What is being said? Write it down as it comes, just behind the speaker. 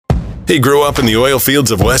He grew up in the oil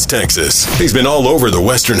fields of West Texas. He's been all over the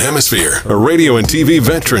Western Hemisphere, a radio and TV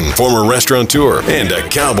veteran, former restaurateur, and a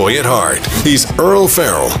cowboy at heart. He's Earl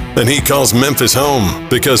Farrell, and he calls Memphis home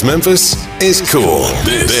because Memphis is cool.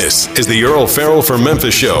 This is the Earl Farrell for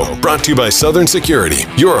Memphis Show, brought to you by Southern Security,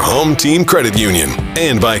 your home team credit union,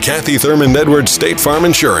 and by Kathy Thurman Edwards State Farm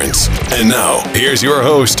Insurance. And now, here's your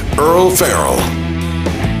host, Earl Farrell.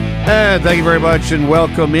 Thank you very much, and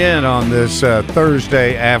welcome in on this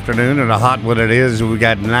Thursday afternoon, and a hot one it is. We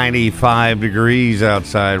got 95 degrees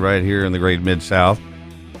outside right here in the Great Mid-South,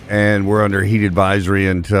 and we're under heat advisory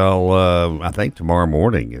until, I think, tomorrow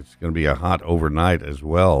morning. It's going to be a hot overnight as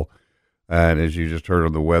well, and as you just heard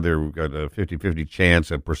on the weather, we've got a 50-50 chance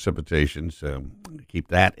of precipitation, so keep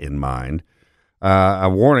that in mind. A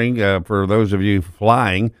warning for those of you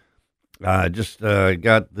flying. I just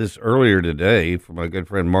got this earlier today from my good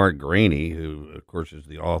friend Mark Graeter, who, of course, is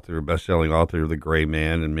the author, best-selling author of The Gray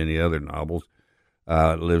Man and many other novels.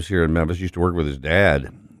 Lives here in Memphis. Used to work with his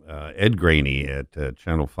dad, Ed Graeter, at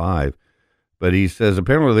Channel 5. But he says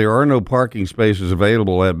apparently there are no parking spaces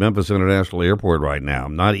available at Memphis International Airport right now,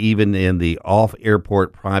 not even in the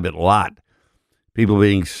off-airport private lot. People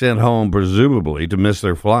being sent home, presumably, to miss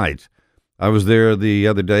their flights. I was there the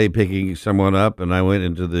other day picking someone up, and I went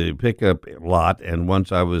into the pickup lot, and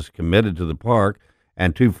once I was committed to the park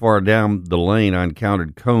and too far down the lane, I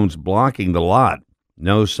encountered cones blocking the lot.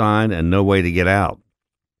 No sign and no way to get out.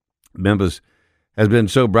 Memphis has been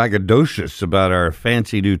so braggadocious about our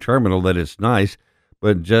fancy new terminal that it's nice,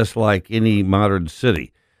 but just like any modern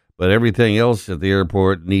city. But everything else at the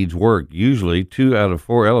airport needs work. Usually 2 out of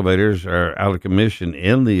 4 elevators are out of commission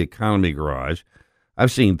in the economy garage. I've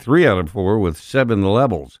seen 3 out of 4 with 7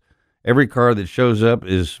 levels. Every car that shows up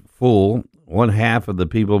is full. One half of the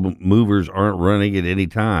people movers aren't running at any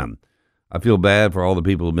time. I feel bad for all the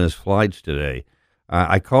people who missed flights today.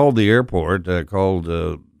 I called the airport,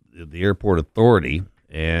 the airport authority,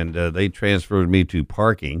 and they transferred me to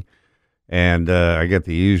parking. And I get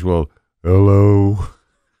the usual, hello.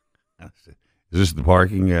 I said, is this the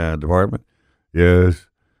parking department? Yes.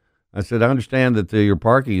 I said, I understand that your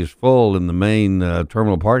parking is full in the main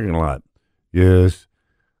terminal parking lot. Yes.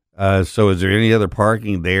 So is there any other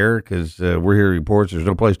parking there? Because we're hearing reports there's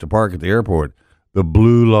no place to park at the airport. The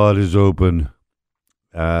blue lot is open.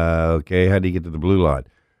 Okay, how do you get to the blue lot?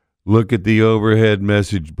 Look at the overhead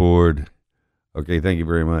message board. Okay, thank you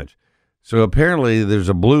very much. So apparently there's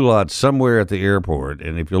a blue lot somewhere at the airport,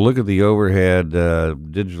 and if you look at the overhead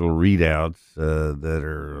digital readouts that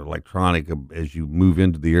are electronic as you move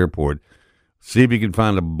into the airport, see if you can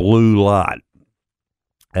find a blue lot.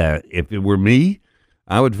 If it were me,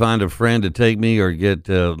 I would find a friend to take me or get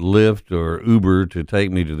Lyft or Uber to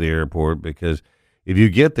take me to the airport, because if you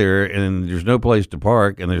get there and there's no place to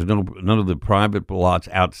park and there's none of the private lots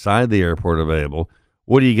outside the airport available,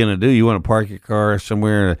 what are you going to do? You want to park your car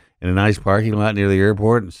somewhere in a nice parking lot near the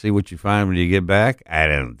airport and see what you find when you get back? I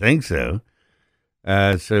don't think so.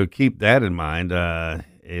 So keep that in mind.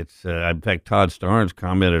 In fact, Todd Starnes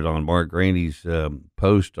commented on Mark Graeter's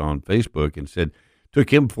post on Facebook and said,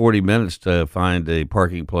 took him 40 minutes to find a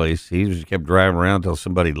parking place. He just kept driving around until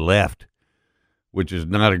somebody left, which is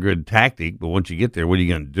not a good tactic. But once you get there, what are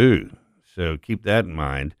you going to do? So keep that in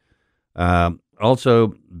mind.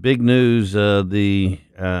 Also, big news, let me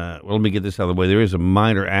get this out of the way. There is a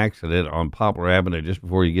minor accident on Poplar Avenue just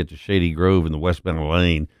before you get to Shady Grove in the westbound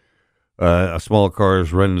lane. A small car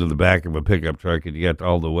is running into the back of a pickup truck, and you got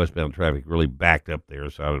all the westbound traffic really backed up there,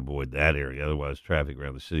 so I would avoid that area. Otherwise, traffic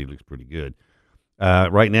around the city looks pretty good.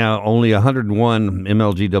 Right now, only 101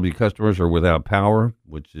 MLGW customers are without power,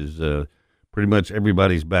 which is pretty much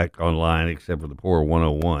everybody's back online except for the poor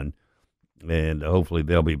 101. And hopefully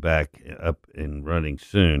they'll be back up and running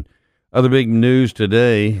soon. Other big news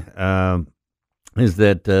today is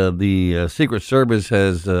that the Secret Service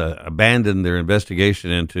has abandoned their investigation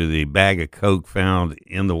into the bag of coke found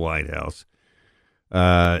in the White House.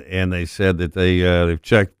 And they said that they've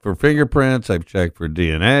checked for fingerprints, they've checked for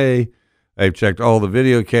DNA, they've checked all the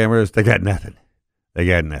video cameras. They got nothing.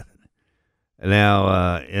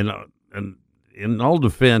 Now, in all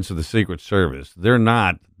defense of the Secret Service, they're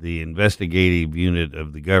not the investigative unit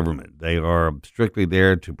of the government. They are strictly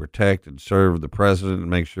there to protect and serve the president and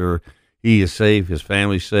make sure he is safe, his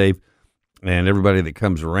family's safe, and everybody that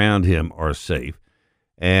comes around him are safe.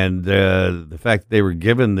 And the fact that they were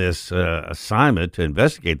given this assignment to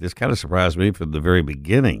investigate this kind of surprised me from the very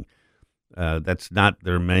beginning. That's not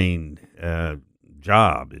their main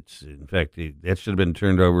job. It's, in fact, that should have been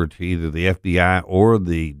turned over to either the FBI or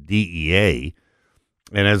the DEA.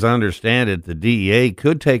 And as I understand it, the DEA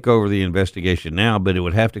could take over the investigation now, but it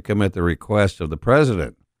would have to come at the request of the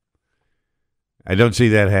president. I don't see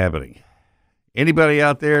that happening. Anybody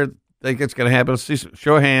out there think it's going to happen? Let's see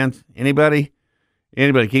show of hands. Anybody?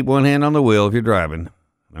 Anybody? Keep one hand on the wheel if you're driving.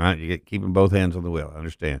 All right, you get keeping both hands on the wheel. I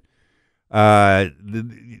understand.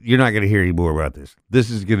 You're not going to hear any more about this. This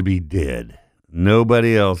is going to be dead.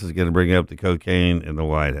 Nobody else is going to bring up the cocaine in the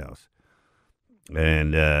White House.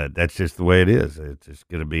 And that's just the way it is. It's just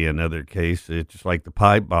going to be another case. It's just like the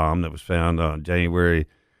pipe bomb that was found on January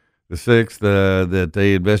the 6th, that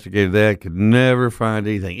they investigated that, could never find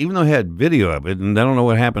anything. Even though they had video of it, and I don't know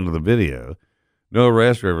what happened to the video. No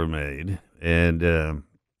arrests were ever made. And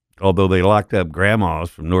although they locked up grandmas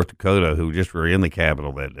from North Dakota who just were in the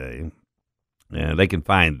Capitol that day, and they can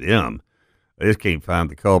find them. They just can't find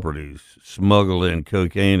the culprit who's smuggled in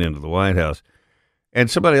cocaine into the White House. And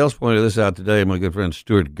somebody else pointed this out today. My good friend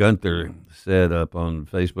Stuart Gunther said up on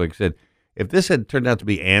Facebook, said, if this had turned out to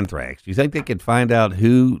be anthrax, do you think they could find out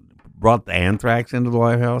who brought the anthrax into the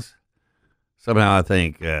White House? Somehow I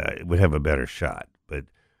think it would have a better shot. But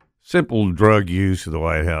simple drug use of the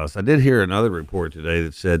White House. I did hear another report today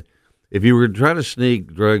that said if you were trying to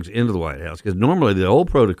sneak drugs into the White House, because normally the old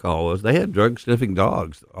protocol was they had drug-sniffing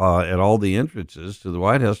dogs at all the entrances to the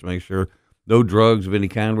White House to make sure no drugs of any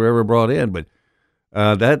kind were ever brought in. But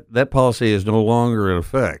that policy is no longer in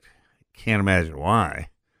effect. Can't imagine why.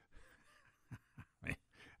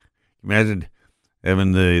 Imagine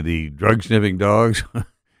having the drug-sniffing dogs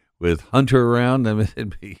with Hunter around. I mean,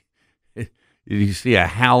 it'd be you see a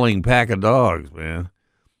howling pack of dogs, man.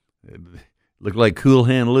 Look like Cool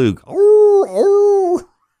Hand Luke. Oh,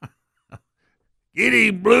 oh. Get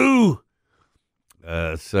him, Blue.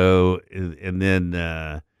 And then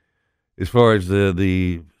as far as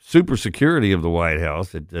the super security of the White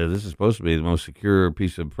House, this is supposed to be the most secure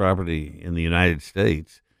piece of property in the United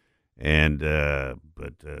States. And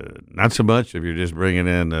but not so much if you're just bringing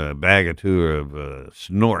in a bag or two of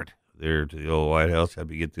snort there to the old White House.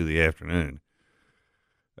 Help you get through the afternoon.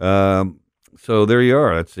 So there you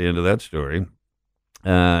are. That's the end of that story.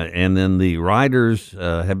 And then the writers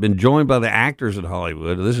have been joined by the actors in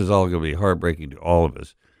Hollywood. This is all going to be heartbreaking to all of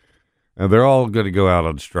us. They're all going to go out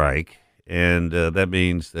on strike, and that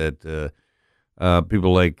means that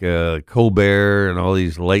people like Colbert and all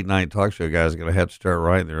these late-night talk show guys are going to have to start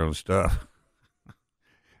writing their own stuff.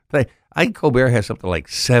 I think Colbert has something like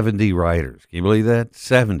 70 writers. Can you believe that?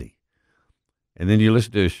 70. And then you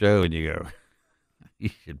listen to a show and you go, you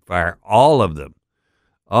should fire all of them.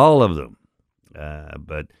 All of them.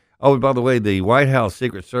 But by the way, the White House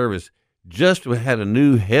Secret Service just had a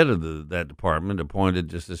new head of that department appointed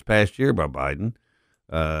just this past year by Biden.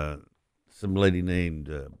 Some lady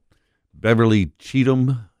named Beverly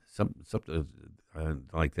Cheatham, something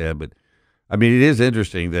like that. But I mean, it is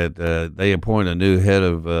interesting that they appoint a new head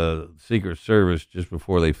of Secret Service just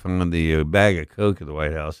before they find the bag of coke in the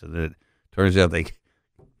White House, and it turns out they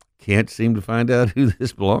can't seem to find out who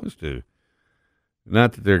this belongs to.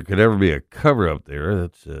 Not that there could ever be a cover-up there.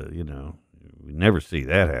 That's, we never see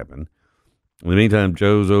that happen. In the meantime,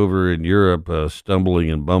 Joe's over in Europe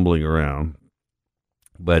stumbling and bumbling around.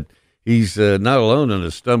 But he's not alone in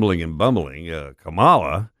his stumbling and bumbling.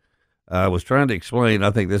 Kamala was trying to explain,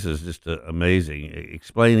 I think this is just amazing,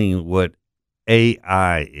 explaining what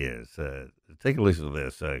AI is. Take a listen to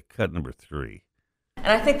this, cut number 3.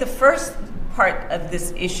 And I think the first part of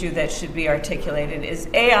this issue that should be articulated is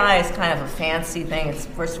AI is kind of a fancy thing. It's,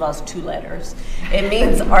 first of all, it's 2 letters. It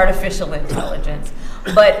means artificial intelligence.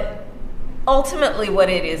 But ultimately what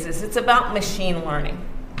it is it's about machine learning.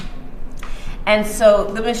 And so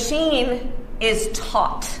the machine is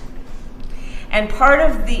taught. And part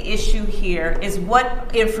of the issue here is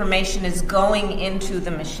what information is going into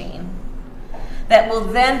the machine that will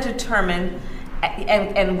then determine.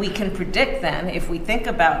 And we can predict then, if we think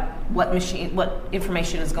about what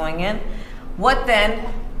information is going in, what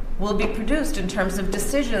then will be produced in terms of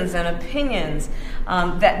decisions and opinions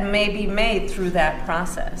that may be made through that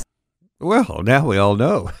process. Well, now we all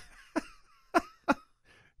know.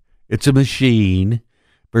 It's a machine.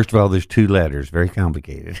 First of all, there's 2 letters, very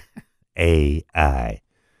complicated. AI.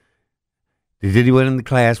 Did anyone in the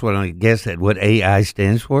class want to guess at what AI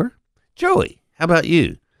stands for? Joey, how about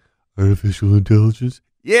you? Artificial intelligence?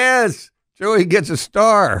 Yes! Joey gets a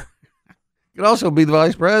star. Could also be the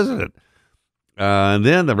vice president. And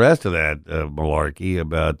then the rest of that malarkey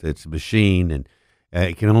about it's a machine and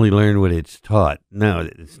it can only learn what it's taught. No,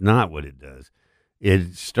 it's not what it does.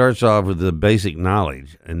 It starts off with the basic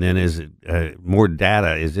knowledge, and then as more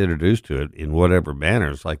data is introduced to it in whatever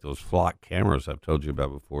manner, it's like those flock cameras I've told you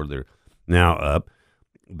about before. They're now up.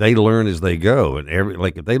 They learn as they go, and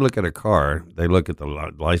if they look at a car, they look at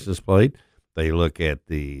the license plate, They look at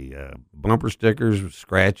the bumper stickers,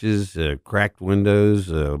 scratches, cracked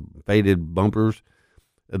windows, faded bumpers,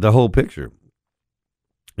 the whole picture.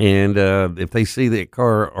 And if they see that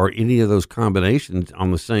car or any of those combinations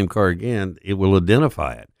on the same car again, it will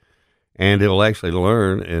identify it. And it will actually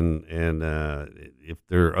learn, and if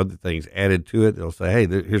there are other things added to it, they'll say, hey,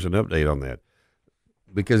 here's an update on that,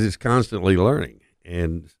 because it's constantly learning.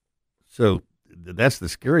 And so that's the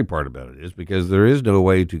scary part about it, is because there is no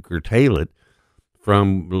way to curtail it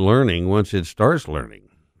from learning once it starts learning.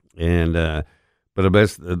 And but I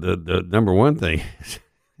guess the number one thing is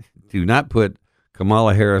do not put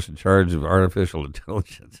Kamala Harris in charge of artificial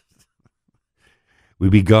intelligence.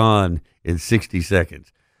 We'd be gone in 60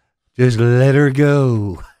 seconds. Just let her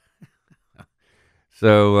go.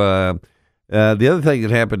 So the other thing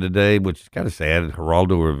that happened today, which is kind of sad,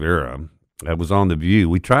 Geraldo Rivera was on The View.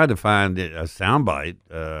 We tried to find a soundbite.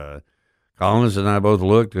 Collins and I both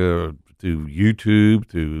looked through YouTube,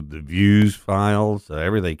 through the Views files,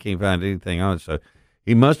 everything. Can't find anything on it. So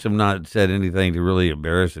he must have not said anything to really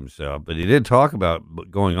embarrass himself. But he did talk about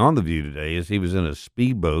going on The View today, as he was in a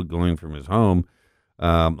speedboat going from his home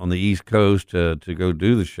on the East Coast to go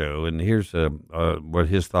do the show. And here's what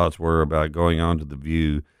his thoughts were about going on to The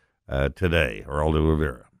View today. Geraldo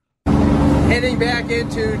Rivera. Heading back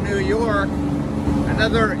into New York,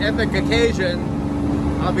 another epic occasion.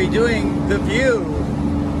 I'll be doing The View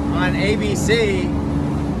on ABC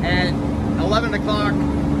at 11 o'clock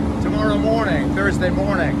tomorrow morning, Thursday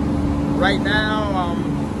morning. Right now,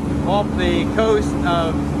 I'm off the coast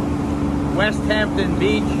of West Hampton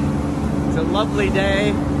Beach. It's a lovely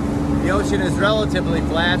day. The ocean is relatively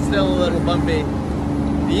flat, still a little bumpy.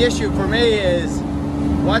 The issue for me is,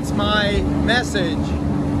 what's my message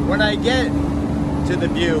when I get to The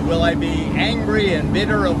View? Will I be angry and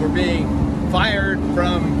bitter over being fired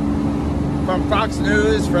from Fox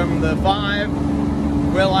News, from the 5?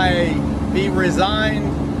 Will I be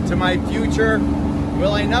resigned to my future?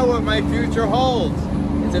 Will I know what my future holds?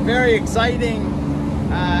 It's a very exciting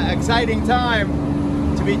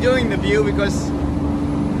time to be doing The View, because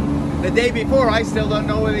the day before I still don't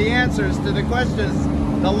know the answers to the questions,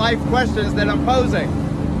 the life questions that I'm posing.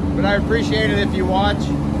 But I appreciate it if you watch.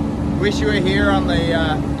 Wish you were here on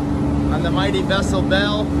the mighty vessel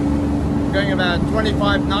Belle. We're going about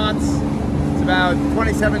 25 knots. It's about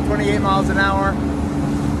 27, 28 miles an hour.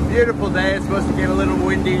 Beautiful day. It's supposed to get a little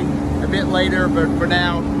windy a bit later, but for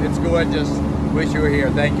now, it's good. Just wish you were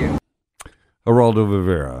here. Thank you. Geraldo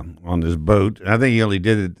Rivera on this boat. I think he only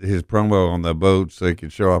did his promo on the boat so he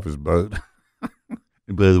could show off his boat.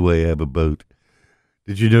 And by the way, I have a boat.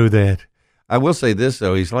 Did you know that? I will say this,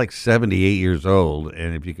 though. He's like 78 years old,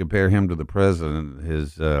 and if you compare him to the president,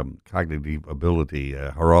 his cognitive ability,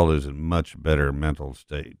 Geraldo's in much better mental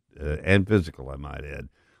state, and physical, I might add,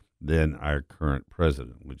 than our current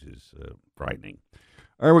president, which is frightening.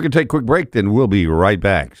 All right, we're going to take a quick break, then we'll be right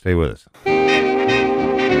back. Stay with us.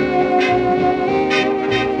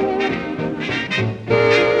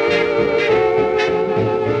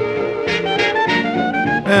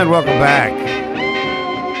 And welcome back.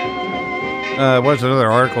 Was another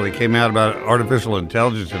article that came out about artificial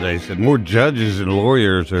intelligence today. It said more judges and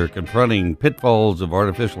lawyers are confronting pitfalls of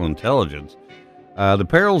artificial intelligence. The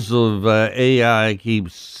perils of AI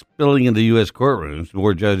keep spilling into U.S. courtrooms.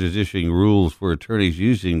 More judges issuing rules for attorneys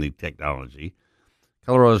using the technology.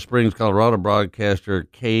 Colorado Springs, Colorado broadcaster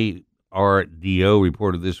KRDO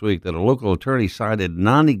reported this week that a local attorney cited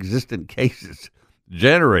non-existent cases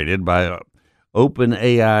generated by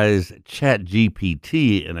OpenAI's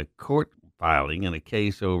ChatGPT in a court filing in a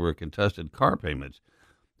case over contested car payments.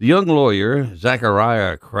 The young lawyer,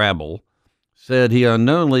 Zachariah Crabble, said he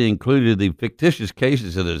unknowingly included the fictitious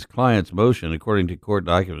cases in his client's motion, according to court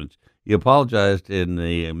documents. He apologized in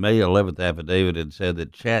the May 11th affidavit and said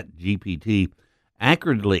that ChatGPT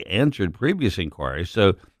accurately answered previous inquiries,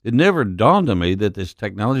 so it never dawned on me that this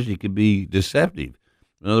technology could be deceptive.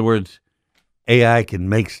 In other words, AI can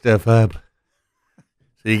make stuff up.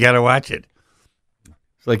 So you got to watch it.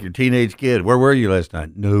 It's like your teenage kid. Where were you last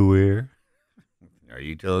night? Nowhere. Are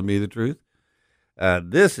you telling me the truth?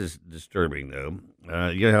 This is disturbing, though.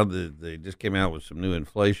 You know how they just came out with some new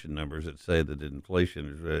inflation numbers that say that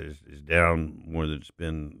inflation is down more than it's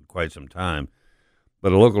been quite some time.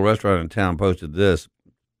 But a local restaurant in town posted this.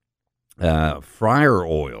 Fryer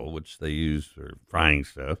oil, which they use for frying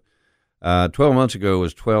stuff, 12 months ago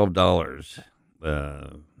was $12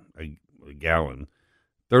 a gallon.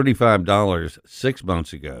 $35 6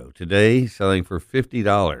 months ago. Today, selling for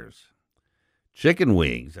 $50. Chicken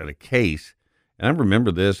wings at a case. And I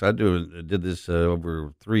remember this. I did this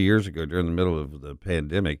over 3 years ago during the middle of the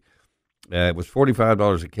pandemic. It was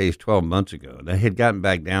 $45 a case 12 months ago. They had gotten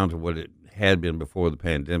back down to what it had been before the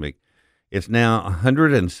pandemic. It's now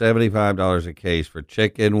 $175 a case for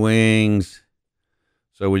chicken wings.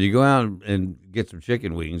 So when you go out and get some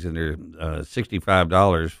chicken wings, and they're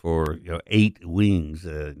 $65 for 8 wings,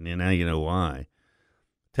 now you know why.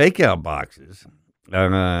 Takeout boxes,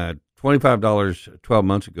 $25 12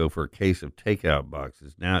 months ago for a case of takeout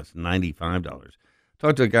boxes. Now it's $95.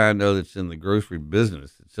 Talked to a guy I know that's in the grocery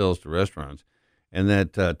business that sells to restaurants, and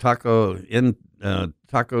that Tacos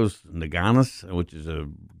Naganas, which is a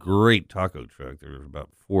great taco truck. There's about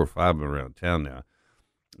 4 or 5 of them around town now.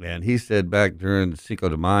 And he said back during Cinco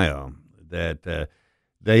de Mayo that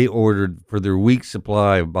they ordered for their week's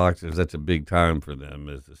supply of boxes. That's a big time for them,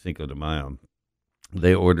 as the Cinco de Mayo.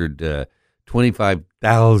 They ordered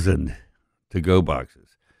 25,000 to-go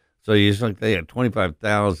boxes. So you just like they had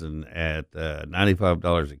 25,000 at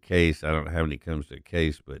 $95 a case. I don't know how many comes to a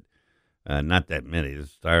case, but not that many.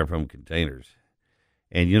 It's styrofoam containers.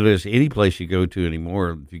 And you notice any place you go to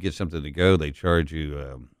anymore, if you get something to go, they charge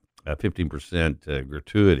you a 15%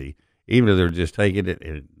 gratuity, even if they're just taking it.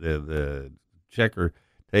 And the checker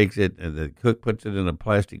takes it, and the cook puts it in a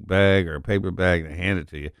plastic bag or a paper bag and hand it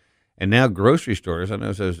to you. And now grocery stores, I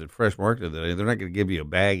know those at Fresh Market today, they're not going to give you a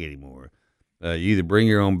bag anymore. You either bring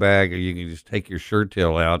your own bag, or you can just take your shirt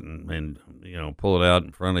tail out and pull it out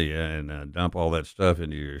in front of you and dump all that stuff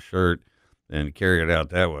into your shirt and carry it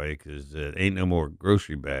out that way, because ain't no more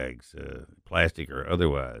grocery bags, plastic or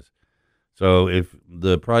otherwise. So if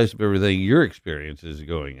the price of everything your experience is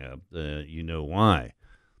going up, you know why.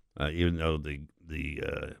 Even though the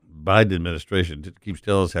Biden administration keeps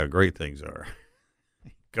telling us how great things are.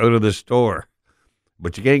 Go to the store.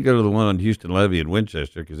 But you can't go to the one on Houston Levee in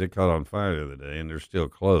Winchester because it caught on fire the other day, and they're still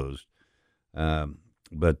closed.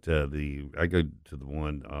 But I go to the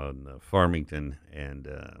one on Farmington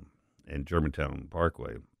and Germantown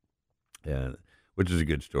Parkway, which is a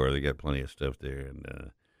good store. They got plenty of stuff there.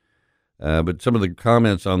 And but some of the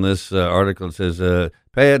comments on this article says,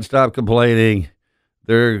 "Pat, stop complaining.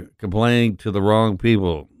 They're complaining to the wrong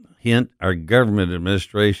people. Hint, our government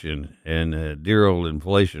administration and dear old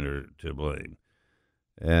inflation are to blame."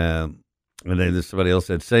 And then somebody else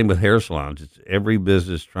said, same with hair salons. It's every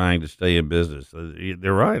business trying to stay in business.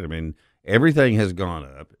 They're right. I mean, everything has gone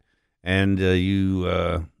up, and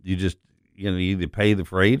you just you either pay the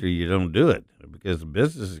freight or you don't do it, because the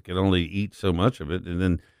businesses can only eat so much of it. And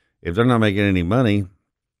then if they're not making any money,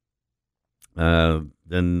 then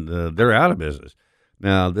they're out of business.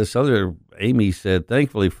 Now, this other Amy said,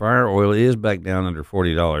 thankfully, fryer oil is back down under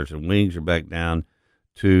 $40, and wings are back down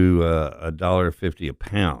to $1.50 a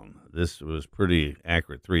pound. This was pretty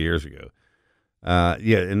accurate 3 years ago.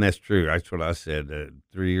 Yeah, and that's true. That's what I said.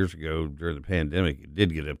 3 years ago during the pandemic, it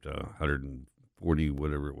did get up to 140,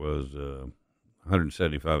 whatever it was,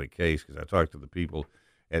 175 a case, because I talked to the people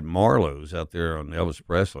at Marlowe's out there on Elvis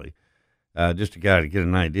Presley, just a guy to get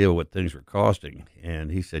an idea of what things were costing. And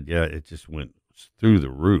he said, yeah, it just went through the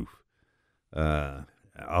roof.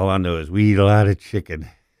 All I know is we eat a lot of chicken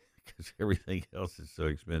because everything else is so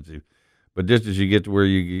expensive. But just as you get to where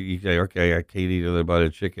you say, okay, I can't eat another bite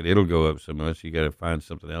of chicken, it'll go up so much, you got to find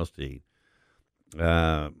something else to eat.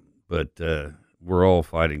 But we're all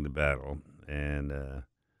fighting the battle. And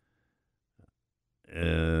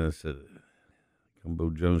so Combo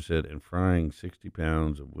Jones said, and frying 60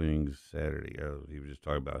 pounds of wings Saturday. He was just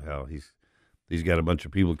talking about how he's got a bunch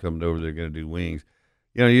of people coming over. They're going to do wings.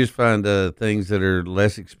 You just find things that are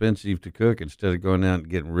less expensive to cook instead of going out and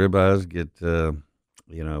getting ribeyes. Get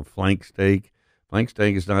flank steak. Flank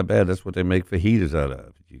steak is not bad. That's what they make fajitas out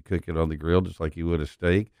of. You cook it on the grill just like you would a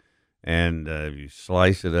steak, and you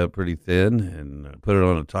slice it up pretty thin and put it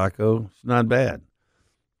on a taco. It's not bad.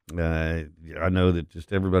 I know that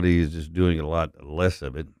just everybody is just doing a lot less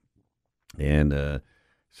of it, and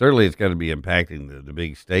certainly it's got to be impacting the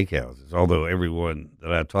big steakhouses. Although everyone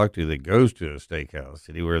that I talk to that goes to a steakhouse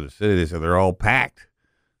anywhere in the city, they say they're all packed.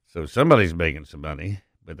 So somebody's making some money,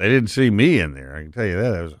 but they didn't see me in there. I can tell you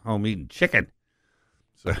that. I was home eating chicken.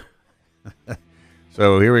 So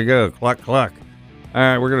here we go. Clock. All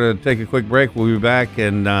right, we're going to take a quick break. We'll be back,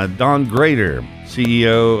 and Don Graeter,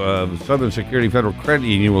 CEO of Southern Security Federal Credit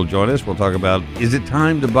Union, will join us. We'll talk about, is it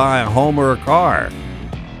time to buy a home or a car?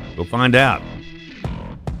 We'll find out.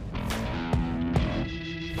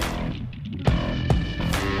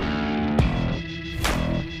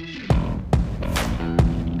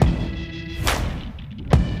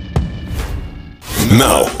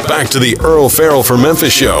 Now, back to the Earl Farrell for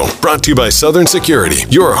Memphis show, brought to you by Southern Security,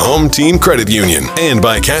 your home team credit union, and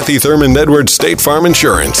by Kathy Thurman Edwards State Farm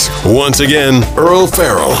Insurance. Once again, Earl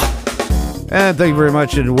Farrell. And thank you very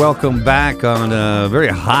much, and welcome back on a very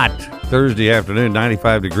hot Thursday afternoon.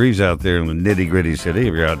 95 degrees out there in the nitty-gritty city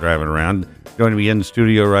if you're out driving around. Joining me in the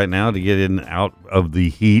studio right now to get in out of the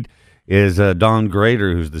heat is Don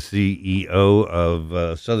Graeter, who's the CEO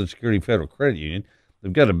of Southern Security Federal Credit Union.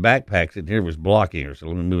 They've got a backpack sitting here that was blocking her, so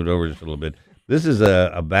let me move it over just a little bit. This is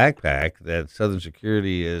a backpack that Southern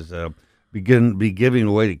Security is be giving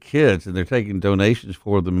away to kids, and they're taking donations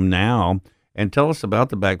for them now. And tell us about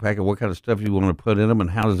the backpack and what kind of stuff you want to put in them, and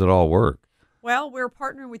how does it all work? Well, we're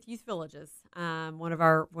partnering with Youth Villages, one of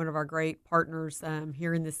our great partners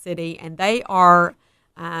here in the city, and they are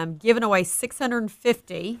giving away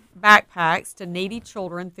 650 backpacks to needy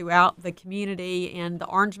children throughout the community in the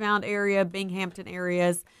Orange Mound area, Binghamton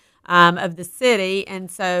areas of the city.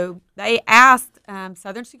 And so they asked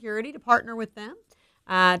Southern Security to partner with them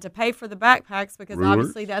to pay for the backpacks because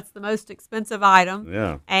obviously that's the most expensive item.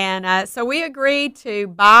 Yeah. And so we agreed to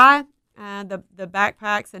buy the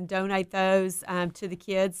backpacks and donate those to the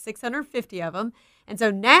kids, 650 of them. And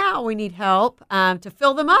so now we need help to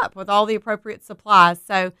fill them up with all the appropriate supplies.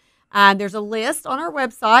 So there's a list on our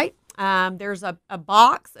website. There's a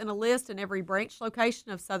box and a list in every branch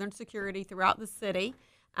location of Southern Security throughout the city.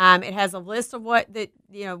 It has a list of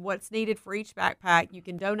what's needed for each backpack. You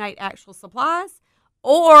can donate actual supplies,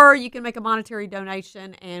 or you can make a monetary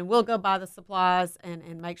donation, and we'll go buy the supplies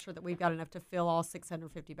and make sure that we've got enough to fill all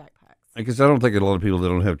 650 backpacks. Because I don't think a lot of people that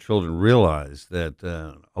don't have children realize that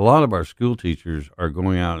a lot of our school teachers are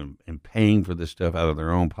going out and paying for this stuff out of their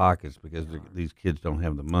own pockets because these kids don't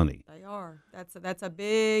have the money. They are. That's a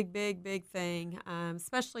big thing,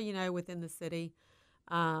 especially, within the city.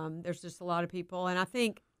 There's just a lot of people. And I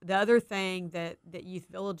think the other thing that Youth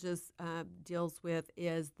Villages deals with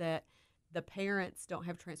is that the parents don't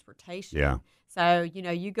have transportation. Yeah. So,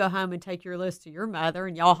 you go home and take your list to your mother,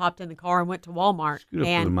 and y'all hopped in the car and went to Walmart. Scoot up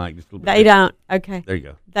and to the mic just a little bit. they don't. Okay. There you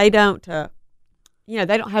go. They don't. They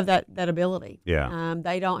don't have that ability. Yeah.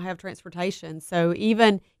 They don't have transportation. So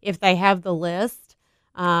even if they have the list,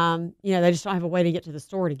 they just don't have a way to get to the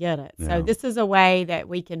store to get it. Yeah. So this is a way that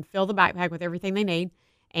we can fill the backpack with everything they need,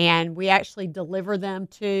 and we actually deliver them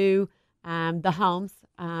to the homes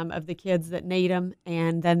of the kids that need them,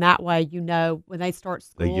 and then that way, when they start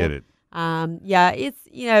school, They get it.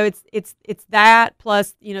 It's that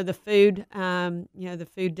plus the food, the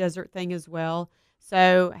food desert thing as well.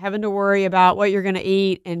 So having to worry about what you're going to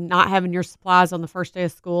eat and not having your supplies on the first day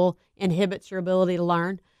of school inhibits your ability to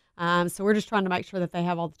learn. So we're just trying to make sure that they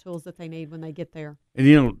have all the tools that they need when they get there.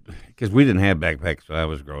 And because we didn't have backpacks when I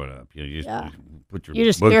was growing up, you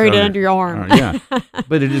just carried it under your arm. Yeah,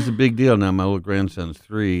 but it is a big deal now. My little grandson's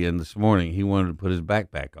 3, and this morning he wanted to put his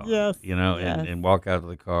backpack on. Yes. And walk out to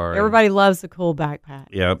the car. Everybody loves a cool backpack.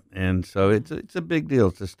 Yep, and so it's a big deal.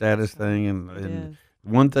 It's a status thing, and is.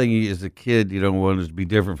 One thing as a kid you don't want is to be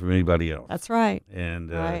different from anybody else. That's right. And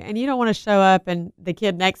right. And you don't want to show up and the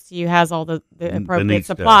kid next to you has all the appropriate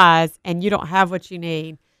stuff. supplies and you don't have what you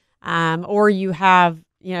need. Or you have,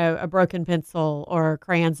 a broken pencil or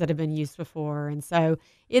crayons that have been used before. And so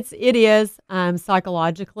it is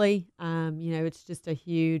psychologically, it's just a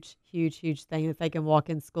huge thing that they can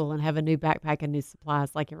walk in school and have a new backpack and new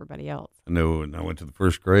supplies like everybody else. I know when I went to the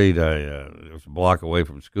first grade, it was a block away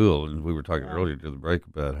from school, and we were talking earlier to the break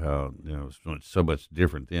about how it's so much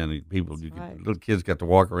different then. Little kids got to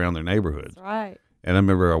walk around their neighborhoods. That's right. And I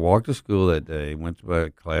remember I walked to school that day, went to my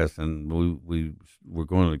class, and we were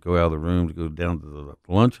going to go out of the room to go down to the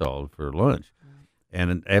lunch hall for lunch.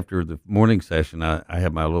 And after the morning session, I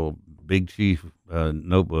had my little Big Chief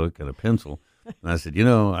notebook and a pencil. And I said,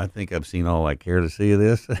 I think I've seen all I care to see of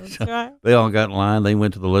this. That's So right. they all got in line. They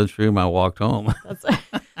went to the lunchroom. I walked home. That's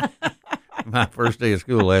My first day of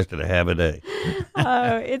school lasted a half a day.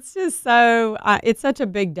 It's just it's such a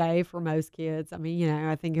big day for most kids. I mean,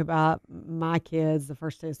 I think about my kids. The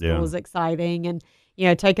first day of school is exciting, and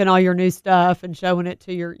taking all your new stuff and showing it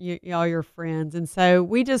to all your friends. And so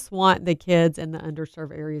we just want the kids in the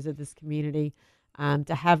underserved areas of this community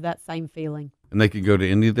to have that same feeling. And they can go to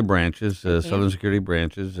any of the branches, Southern Security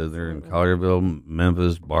branches. They're in Collierville,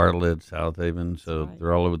 Memphis, Bartlett, South Haven. So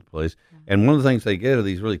they're all over the place. And one of the things they get are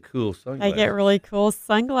these really cool sunglasses. They get really cool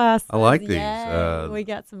sunglasses. I like these. Yay. We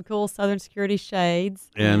got some cool Southern Security shades.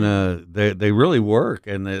 And they really work,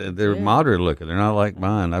 and they're moderate looking. They're not like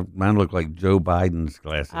mine. Mine look like Joe Biden's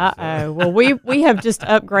glasses. Uh-oh. Well, we have just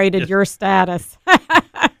upgraded your status.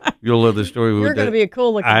 You'll love the story. You're going to be a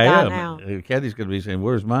cool looking guy now. Kathy's going to be saying,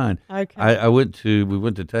 "Where's mine?" Okay. We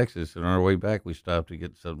went to Texas, and on our way back, we stopped to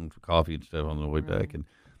get some coffee and stuff on the way back,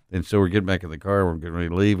 and so we're getting back in the car. We're getting ready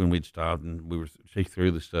to leave, and we'd stopped, and she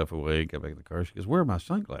threw the stuff away, got back in the car. She goes, "Where are my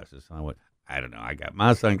sunglasses?" And I went, I don't know. I got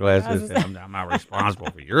my sunglasses, and I'm not responsible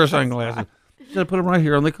for your sunglasses. She said, put them right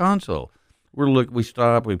here on the console. We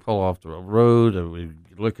stop, we pull off the road, and we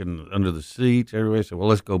looking under the seats. Everybody said, well,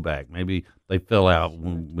 let's go back. Maybe they fell out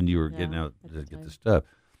when you were getting out to get the stuff.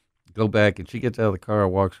 Go back, and she gets out of the car,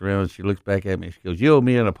 walks around, and she looks back at me, and she goes, you owe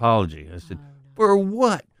me an apology. I said, for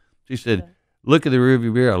what? She said, look at the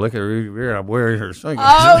rearview mirror. I look at the rearview mirror, I'm wearing her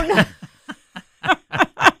sunglasses. Oh, no.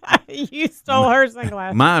 You stole her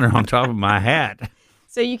sunglasses. Mine are on top of my hat.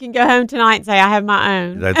 So you can go home tonight and say, I have my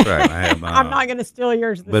own. That's right. I have my I'm own. not going to steal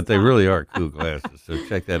yours this But they time. really are cool glasses. So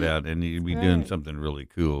check that out. And you'll be doing Right. something really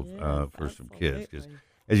cool Yes, for some kids. Because absolutely.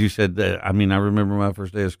 as you said, I remember my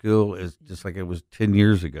first day of school is just like it was 10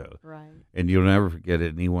 years ago. Right. And you'll never forget it.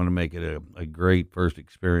 And you want to make it a great first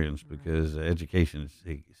experience because education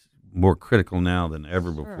is more critical now than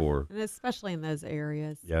ever Sure. before. And especially in those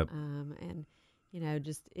areas. Yep. And,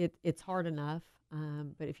 just it's hard enough.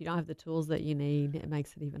 But if you don't have the tools that you need, it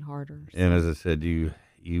makes it even harder. So And as I said,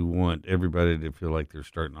 you want everybody to feel like they're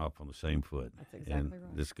starting off on the same foot. That's exactly and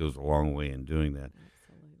right. this goes a long way in doing that.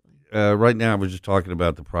 Absolutely. Right now, we're just talking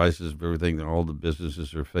about the prices of everything that all the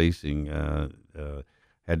businesses are facing.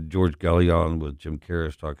 Had George Gully on with Jim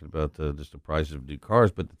Karras talking about just the prices of new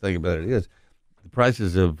cars. But the thing about it is, the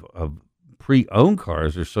prices of pre-owned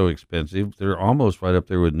cars are so expensive; they're almost right up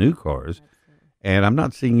there with new cars. And I'm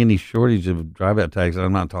not seeing any shortage of drive-out tags. And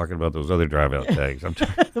I'm not talking about those other drive-out tags. I'm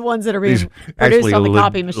talking The ones that are being these produced on the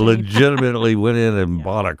copy machine. legitimately went in and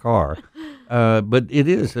bought a car. But it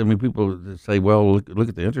is. I mean, people say, well, look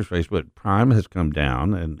at the interest rates. But prime has come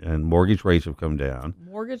down and mortgage rates have come down.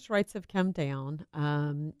 Mortgage rates have come down.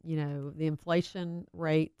 The inflation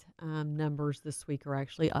rate numbers this week are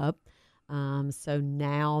actually up. So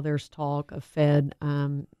now there's talk of Fed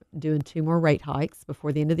doing 2 more rate hikes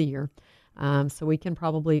before the end of the year. So we can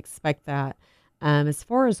probably expect that. As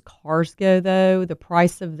far as cars go, though, the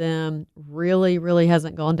price of them really, really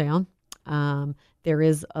hasn't gone down. There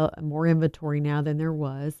is more inventory now than there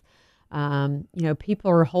was. People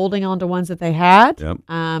are holding on to ones that they had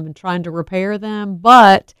and trying to repair them.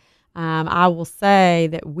 But I will say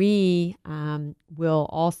that we will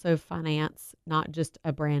also finance not just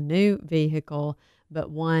a brand new vehicle, but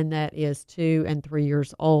one that is 2 and 3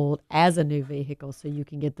 years old as a new vehicle, so you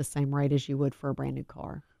can get the same rate as you would for a brand new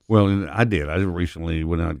car. Well, and I did. I recently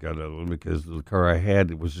went out and got another one because the car I had,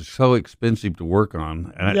 it was just so expensive to work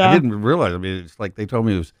on. And I didn't realize. I mean, it's like they told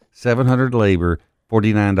me it was $700 labor,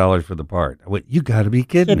 $49 for the part. I went, you got to be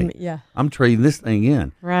kidding me. Yeah. I'm trading this thing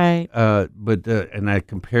in. Right. And I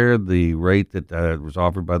compared the rate that was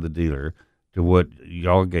offered by the dealer to what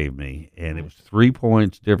y'all gave me, and it was 3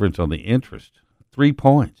 points difference on the interest. 3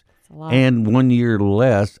 points. That's a lot. And 1 year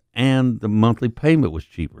less, and the monthly payment was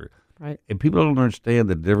cheaper. Right. And people don't understand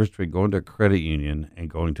the difference between going to a credit union and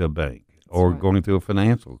going to a bank or right. going to a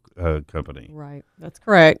financial company. Right. That's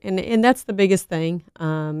correct. And that's the biggest thing.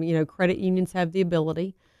 Credit unions have the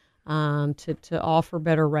ability to offer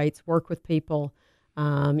better rates, work with people,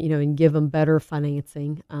 and give them better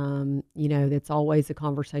financing. That's always a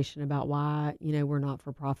conversation about why, we're not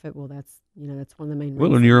for profit. Well, that's one of the main reasons.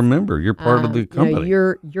 Well, and you're a member. You're part of the company.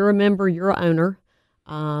 You're a member. You're an owner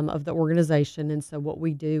of the organization. And so what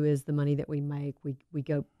we do is the money that we make, we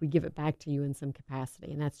give it back to you in some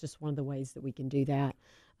capacity. And that's just one of the ways that we can do that.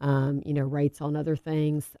 Rates on other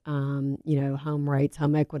things, home rates,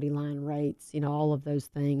 home equity line rates, all of those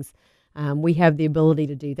things. We have the ability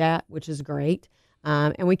to do that, which is great.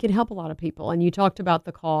 And we can help a lot of people. And you talked about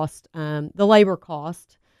the cost, the labor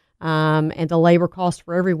cost, and the labor cost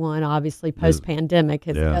for everyone, obviously, post-pandemic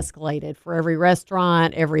has escalated. For every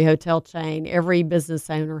restaurant, every hotel chain, every business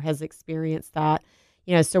owner has experienced that.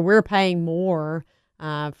 So we're paying more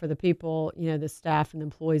for the people, the staff and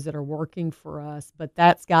employees that are working for us. But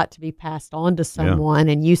that's got to be passed on to someone.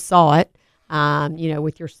 And you saw it,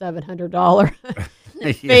 with your $700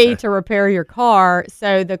 fee to repair your car.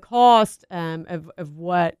 So the cost of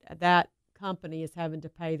what that company is having to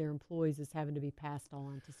pay their employees is having to be passed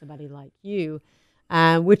on to somebody like you,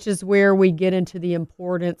 which is where we get into the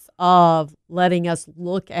importance of letting us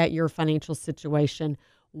look at your financial situation.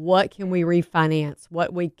 What can we refinance?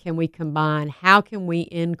 Can we combine? How can we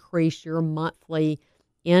increase your monthly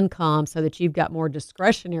income so that you've got more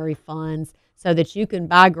discretionary funds so that you can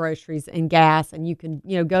buy groceries and gas and you can,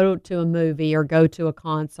 go to a movie or go to a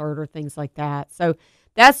concert or things like that. So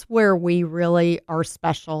that's where we really are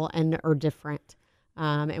special and are different.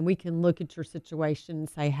 And we can look at your situation and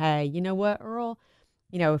say, hey, you know what, Earl?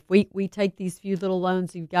 If we take these few little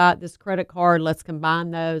loans you've got, this credit card, let's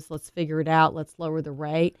combine those, let's figure it out, let's lower the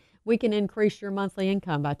rate. we can increase your monthly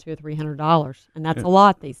income by $200 or $300, and that's a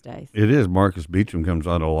lot these days. It is. Marcus Beecham comes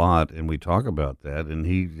on a lot, and we talk about that, and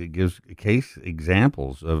he gives case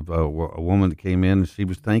examples of a woman that came in, and she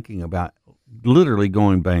was thinking about literally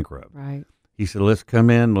going bankrupt. Right. He said, let's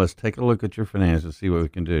come in, let's take a look at your finances, see what we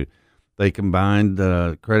can do. They combined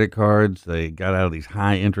credit cards. They got out of these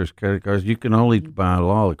high-interest credit cards. You can only, by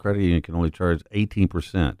law, the credit union can only charge 18%.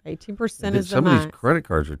 18% is some the of max. these credit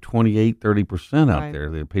cards are 28, 30% out Right.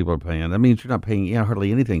 there that people are paying. That means you're not paying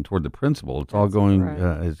hardly anything toward the principal. It's all going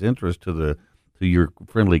as interest to your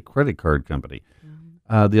friendly credit card company.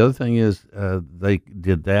 Mm-hmm. The other thing is they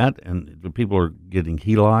did that, and the people are getting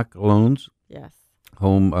HELOC loans, Yes.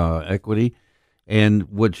 home equity. And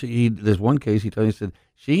there's one case he told me, he said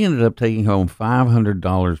she ended up taking home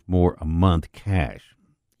 $500 more a month cash.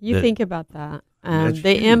 You think about that. That's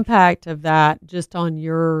the huge. impact of that just on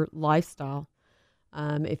your lifestyle.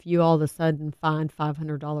 If you all of a sudden find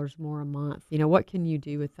 $500 more a month, what can you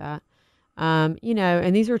do with that?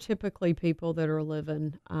 And these are typically people that are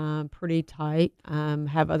living pretty tight,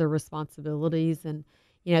 have other responsibilities, and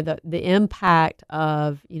the impact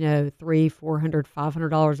of $300, $400,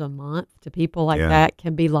 $500 a month to people like that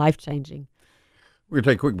can be life changing. We're going to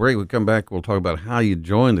take a quick break. We'll come back. We'll talk about how you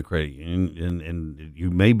join the credit union, and you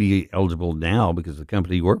may be eligible now because the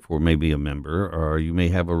company you work for may be a member, or you may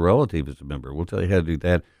have a relative as a member. We'll tell you how to do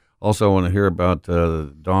that. Also, I want to hear about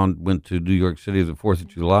Dawn went to New York City the 4th of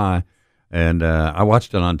July, and I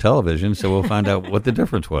watched it on television, so we'll find out what the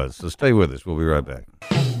difference was. So stay with us. We'll be right back.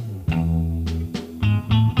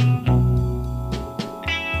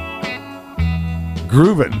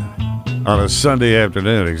 Groovin' on a Sunday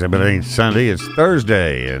afternoon, except it ain't Sunday, it's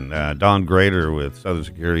Thursday, and Don Graeter with Southern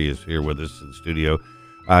Security is here with us in the studio.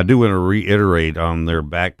 I do want to reiterate on their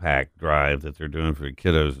backpack drive that they're doing for the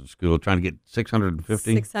kiddos in school, trying to get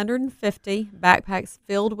 650? 650 backpacks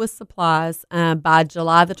filled with supplies by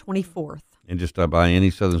July the 24th. And just by any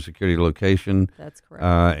Southern Security location. That's correct.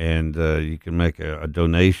 And you can make a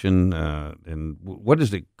donation. And what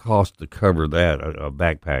does it cost to cover that, a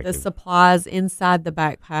backpack? The supplies inside the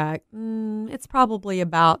backpack, it's probably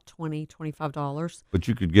about $20, $25. But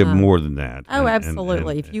you could give more than that. Oh,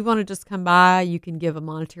 absolutely. If you want to just come by, you can give a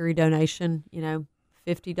monetary donation, $50,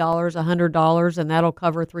 $100, and that'll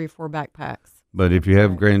cover 3 or 4 backpacks. But if you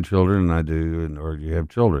have grandchildren, and I do, or you have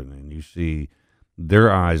children, and you see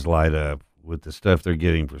their eyes light up with the stuff they're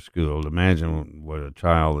getting for school, imagine what a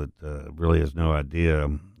child that really has no idea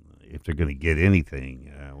if they're going to get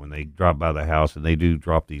anything when they drop by the house, and they do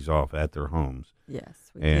drop these off at their homes. Yes,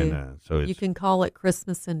 we and do. So you can call it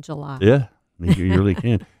Christmas in July. Yeah, you really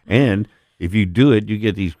can. And if you do it, you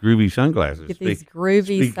get these groovy sunglasses. Get these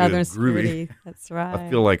groovy Southern groovy, Security. That's right. I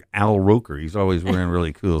feel like Al Roker. He's always wearing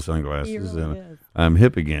really cool sunglasses. He really is. I'm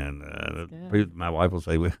hip again. My wife will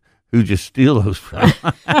say, well, who'd you steal those from?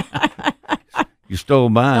 You stole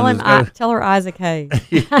mine. Tell her Isaac Hayes.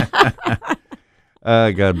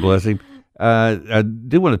 God bless him. I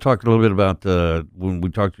do want to talk a little bit about when we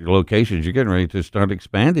talked to your locations. You're getting ready to start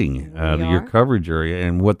expanding your coverage area,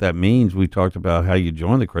 and what that means. We talked about how you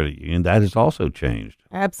join the credit union. That has also changed.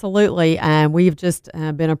 Absolutely. We've just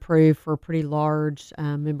been approved for a pretty large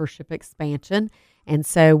membership expansion. And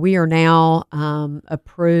so we are now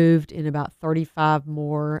approved in about 35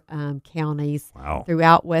 more counties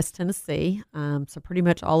throughout West Tennessee. So pretty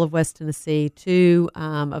much all of West Tennessee, 2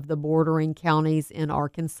 of the bordering counties in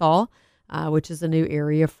Arkansas, which is a new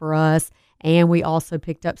area for us. And we also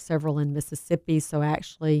picked up several in Mississippi. So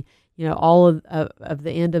actually, all of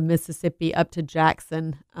the end of Mississippi up to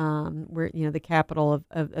Jackson, where, the capital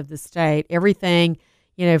of the state, everything,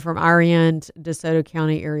 from our end, DeSoto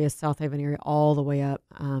County area, South Haven area, all the way up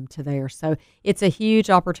to there. So it's a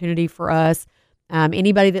huge opportunity for us.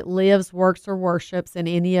 Anybody that lives, works, or worships in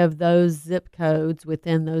any of those zip codes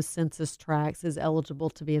within those census tracts is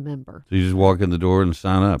eligible to be a member. So you just walk in the door and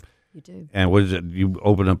sign up. You do. And what is it? You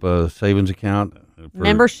open up a savings account?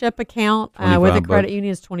 Membership account with a credit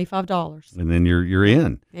union is $25. And then you're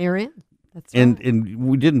in. You're in. That's right. And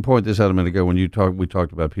we didn't point this out a minute ago when we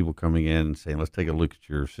talked about people coming in and saying, let's take a look at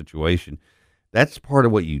your situation. That's part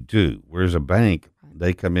of what you do. Whereas a bank,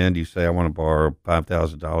 they come in, you say, I want to borrow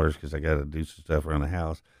 $5,000 because I got to do some stuff around the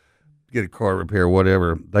house, get a car repair,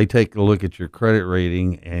 whatever. They take a look at your credit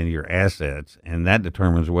rating and your assets, and that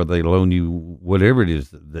determines whether they loan you whatever it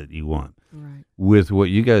is that you want. Right. With what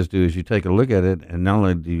you guys do is you take a look at it, and not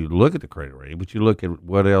only do you look at the credit rating, but you look at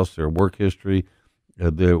what else, their work history,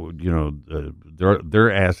 their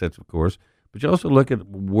assets, of course, but you also look at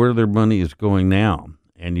where their money is going now,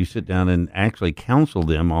 and you sit down and actually counsel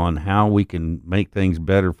them on how we can make things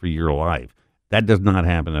better for your life. That does not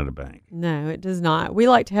happen at a bank. No, it does not. We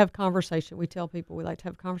like to have conversation. We tell people we like to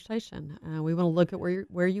have conversation. We want to look at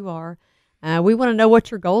where you are. We want to know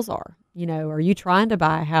what your goals are. Are you trying to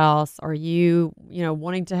buy a house? Are you,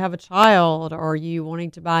 wanting to have a child? Are you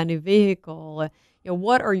wanting to buy a new vehicle?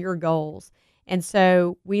 What are your goals? And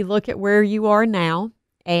so we look at where you are now,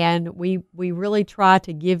 and we really try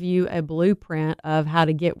to give you a blueprint of how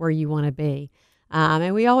to get where you want to be.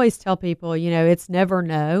 And we always tell people, it's never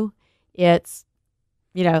no. It's,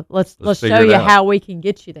 let's show you how we can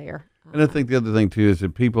get you there. And I think the other thing too is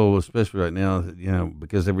that people, especially right now,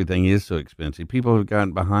 because everything is so expensive, people have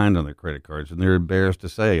gotten behind on their credit cards, and they're embarrassed to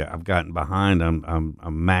say, "I've gotten behind. I'm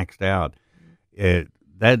maxed out."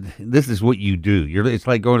 This is what you do. It's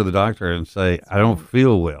like going to the doctor and say, "I don't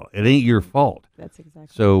feel well." It ain't your fault. That's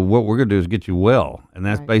exactly. So what we're going to do is get you well, and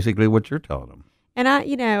that's basically what you're telling them. And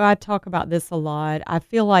I talk about this a lot. I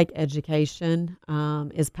feel like education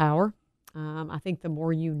is power. I think the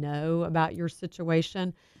more you know about your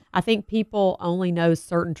situation, I think people only know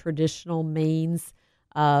certain traditional means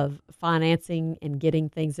of financing and getting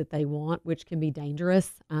things that they want, which can be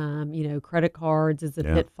dangerous. Credit cards is a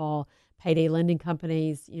pitfall. Payday lending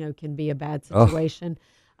companies, can be a bad situation.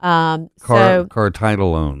 Car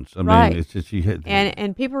title loans. I right. mean, it's just you hit.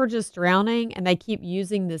 And people are just drowning, and they keep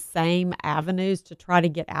using the same avenues to try to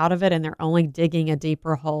get out of it, and they're only digging a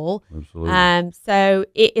deeper hole. Absolutely. So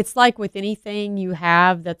it's like with anything you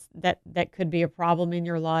have that could be a problem in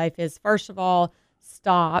your life. Is first of all,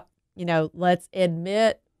 stop. Let's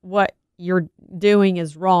admit what you're doing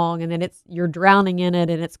is wrong, and then you're drowning in it,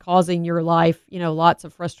 and it's causing your life, lots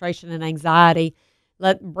of frustration and anxiety.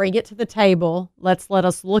 Bring it to the table. Let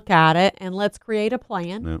us look at it, and let's create a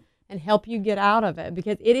plan and help you get out of it,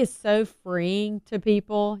 because it is so freeing to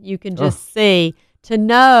people. You can just see to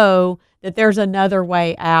know that there's another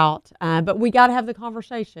way out. But we got to have the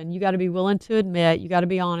conversation. You got to be willing to admit. You got to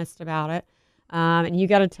be honest about it, and you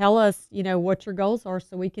got to tell us, what your goals are,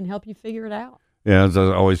 so we can help you figure it out. Yeah, as I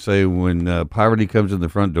always say, when poverty comes in the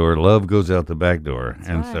front door, love goes out the back door. That's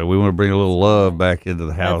and right. So we want to bring a little love back into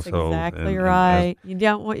the household. That's exactly right. You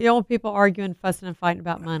don't want people arguing, fussing, and fighting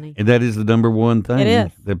about money. And that is the number one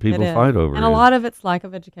thing that people fight over. And a lot of it's lack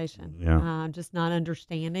of education. Yeah. Just not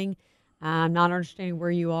understanding where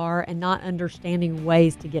you are, and not understanding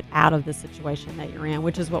ways to get out of the situation that you're in,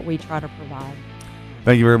 which is what we try to provide.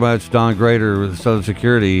 Thank you very much, Don Graeter with Southern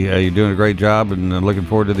Security. You're doing a great job, and looking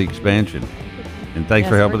forward to the expansion. And thanks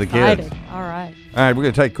for helping the kids. All right. All right, we're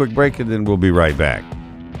going to take a quick break, and then we'll be right back.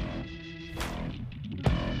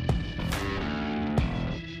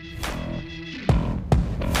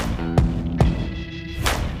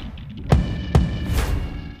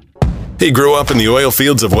 He grew up in the oil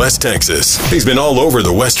fields of West Texas. He's been all over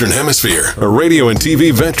the Western Hemisphere, a radio and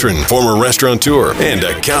TV veteran, former restaurateur, and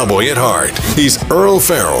a cowboy at heart. He's Earl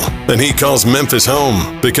Farrell, and he calls Memphis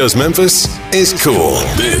home because Memphis is cool.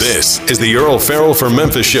 This is the Earl Farrell for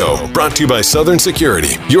Memphis Show, brought to you by Southern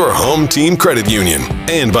Security, your home team credit union,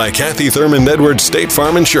 and by Kathy Thurman Edwards State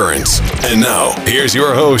Farm Insurance. And now, here's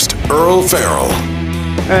your host, Earl Farrell.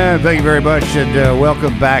 And thank you very much, and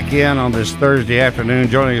welcome back in on this Thursday afternoon.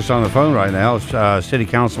 Joining us on the phone right now is City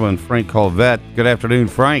Councilman Frank Colvett. Good afternoon,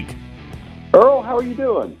 Frank. Earl, how are you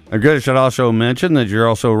doing? Good. I should also mention that you're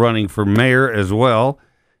also running for mayor as well.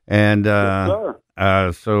 And yes,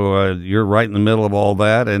 sir. So you're right in the middle of all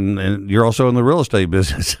that, and you're also in the real estate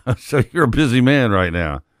business. So you're a busy man right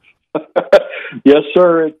now. Yes,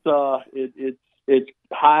 sir. It's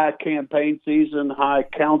high campaign season, high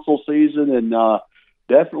council season, and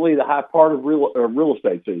definitely the high part of real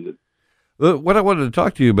estate season. What I wanted to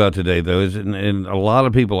talk to you about today, though, is, and a lot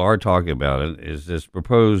of people are talking about it, is this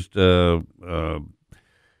proposed, I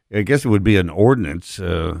guess it would be an ordinance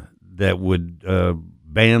that would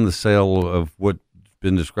ban the sale of what's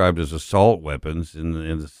been described as assault weapons in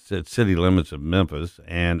the city limits of Memphis,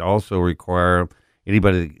 and also require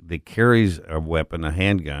anybody that carries a weapon, a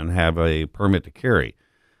handgun, have a permit to carry.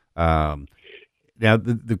 Now,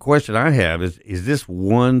 the question I have is this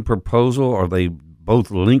one proposal? Are they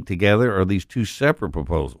both linked together, or are these two separate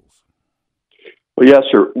proposals? Well, yes,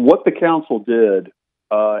 sir. What the council did,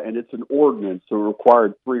 and it's an ordinance, so it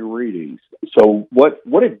required 3 readings. So what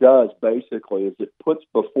it does basically is it puts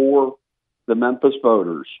before the Memphis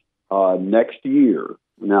voters next year.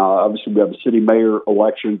 Now, obviously, we have a city mayor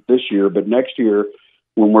election this year, but next year,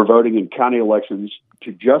 when we're voting in county elections,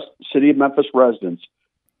 to just City of Memphis residents,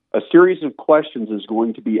 a series of questions is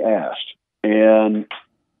going to be asked. And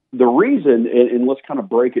the reason, and let's kind of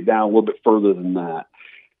break it down a little bit further than that,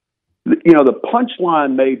 the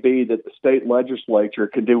punchline may be that the state legislature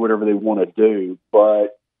can do whatever they want to do,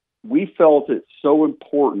 but we felt it's so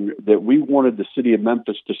important that we wanted the city of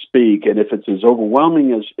Memphis to speak. And if it's as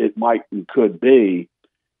overwhelming as it might and could be,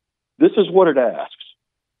 this is what it asks.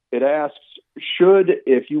 It asks,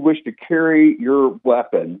 if you wish to carry your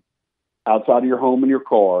weapon outside of your home in your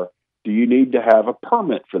car, do you need to have a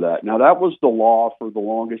permit for that? Now, that was the law for the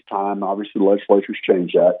longest time. Obviously, the legislature's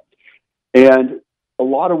changed that. And a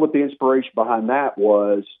lot of what the inspiration behind that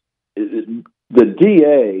was the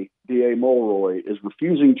DA Mulroy, is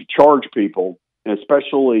refusing to charge people, and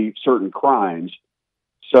especially certain crimes.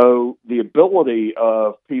 So the ability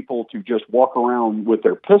of people to just walk around with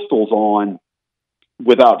their pistols on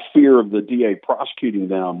without fear of the DA prosecuting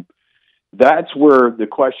them, that's where the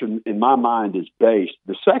question in my mind is based.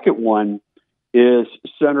 The second one is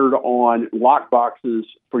centered on lock boxes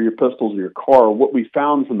for your pistols in your car. What we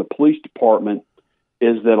found from the police department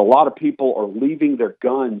is that a lot of people are leaving their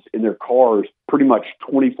guns in their cars pretty much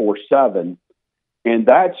 24/7. And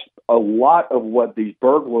that's a lot of what these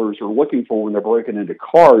burglars are looking for when they're breaking into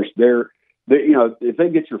cars. If they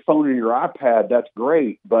get your phone and your iPad, that's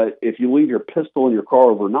great. But if you leave your pistol in your car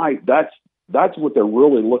overnight, that's what they're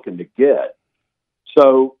really looking to get.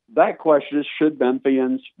 So that question is, should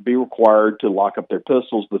Memphians be required to lock up their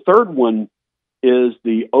pistols? The third one is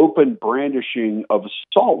the open brandishing of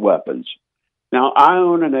assault weapons. Now, I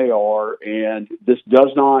own an AR, and this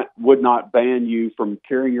would not ban you from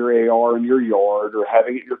carrying your AR in your yard or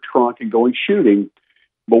having it in your trunk and going shooting.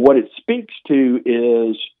 But what it speaks to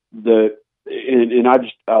is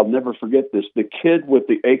I'll never forget this, the kid with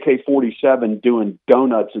the AK-47 doing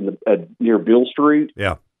donuts near Beale Street.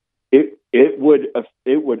 Yeah. It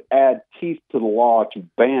would add teeth to the law to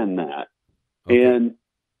ban that. Okay. And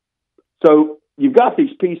so you've got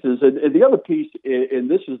these pieces, and the other piece, and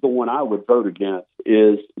this is the one I would vote against,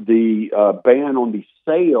 is the ban on the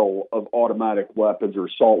sale of automatic weapons or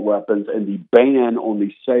assault weapons, and the ban on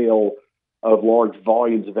the sale of large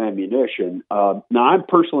volumes of ammunition. Now, I'm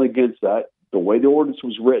personally against that. The way the ordinance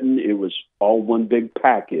was written, it was all one big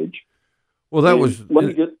package. Well,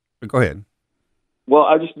 go ahead. Well,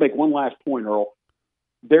 I'll just make one last point, Earl.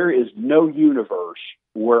 There is no universe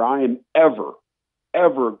where I am ever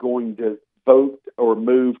going to vote or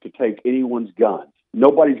move to take anyone's guns.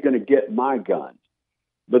 Nobody's going to get my guns.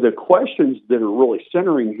 But the questions that are really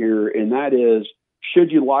centering here, and that is,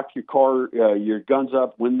 should you lock your guns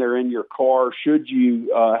up when they're in your car? Should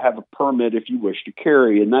you have a permit if you wish to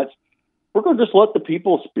carry? And we're going to just let the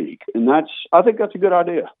people speak. And I think that's a good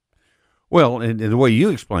idea. Well, and the way you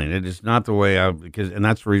explain it is not the way and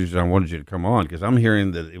that's the reason I wanted you to come on, because I'm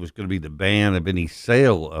hearing that it was going to be the ban of any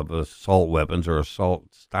sale of assault weapons or assault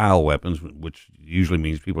style weapons, which usually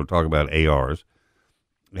means people talk about ARs,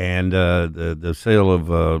 and the sale of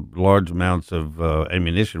large amounts of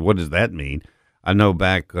ammunition. What does that mean? I know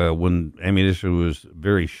back when ammunition was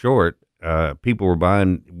very short, people were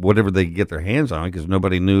buying whatever they could get their hands on because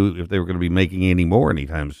nobody knew if they were going to be making any more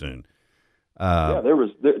anytime soon. There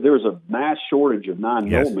was a mass shortage of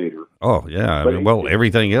 9mm. Oh yeah,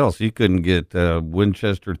 everything else you couldn't get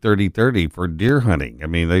Winchester 30-30 for deer hunting. I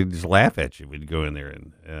mean, they just laugh at you when you go in there,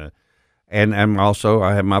 and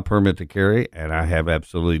I have my permit to carry, and I have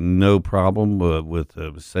absolutely no problem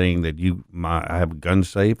with saying that I have a gun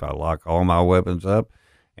safe. I lock all my weapons up,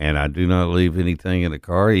 and I do not leave anything in the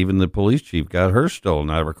car. Even the police chief got hers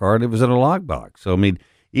stolen out of her car, and it was in a lockbox. So I mean,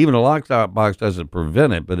 even a lockbox doesn't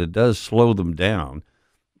prevent it, but it does slow them down.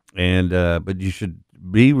 And but you should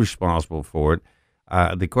be responsible for it.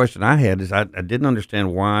 The question I had is I didn't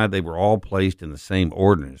understand why they were all placed in the same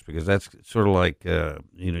ordinance, because that's sort of like,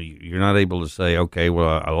 you're not able to say, okay,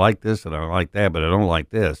 well, I like this and I like that, but I don't like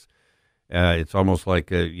this. It's almost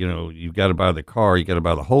like, you've got to buy the car, you got to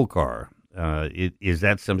buy the whole car. Is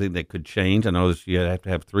that something that could change? I know you have to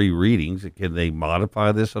have 3 readings. Can they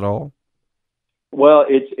modify this at all? Well,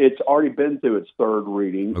 it's already been through its 3rd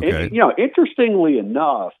reading. Okay. And, interestingly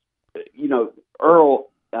enough, Earl,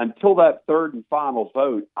 until that 3rd and final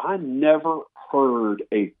vote, I never heard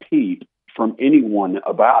a peep from anyone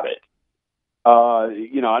about it.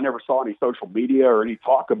 I never saw any social media or any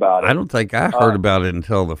talk about it. I don't think I heard about it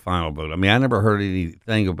until the final vote. I mean, I never heard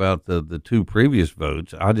anything about the 2 previous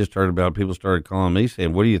votes. I just heard about people started calling me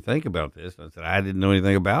saying, "What do you think about this?" And I said, "I didn't know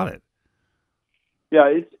anything about it."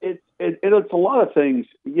 Yeah, it's a lot of things.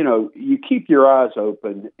 You keep your eyes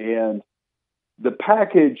open, and the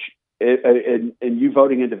package, and you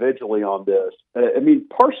voting individually on this.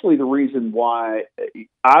 Partially the reason why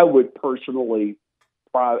I would personally,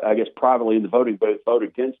 privately in the voting booth, vote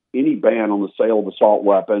against any ban on the sale of assault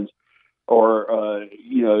weapons, or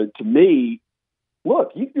to me,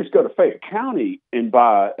 look, you can just go to Fayette County and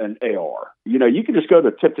buy an AR. You can just go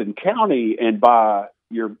to Tipton County and buy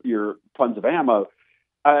your tons of ammo.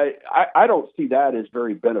 I don't see that as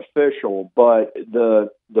very beneficial, but the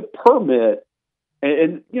permit,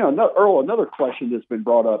 and Earl, another question that's been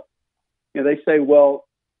brought up, they say, well,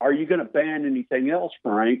 are you going to ban anything else,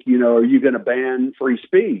 Frank? Are you going to ban free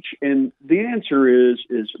speech? And the answer is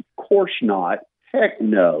of course not. Heck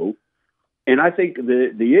no. And I think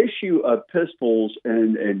the issue of pistols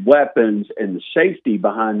and weapons and the safety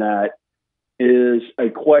behind that is a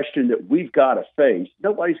question that we've got to face.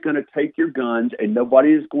 Nobody's going to take your guns, and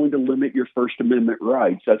nobody is going to limit your First Amendment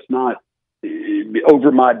rights. That's not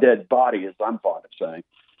over my dead body, as I'm fond of saying.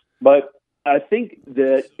 But I think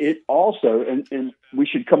that it also, and we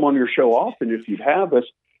should come on your show often if you'd have us,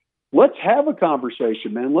 let's have a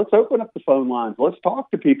conversation, man. Let's open up the phone lines. Let's talk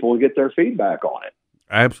to people and get their feedback on it.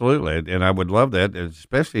 Absolutely, and I would love that,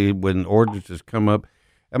 especially when ordinances come up.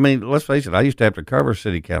 I mean, let's face it, I used to have to cover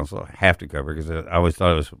city council, because I always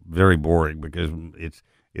thought it was very boring, because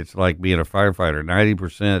it's like being a firefighter.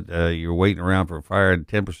 90% you're waiting around for a fire, and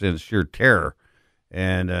 10% is sheer terror.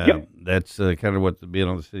 And that's kind of what being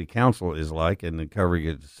on the city council is like, and then covering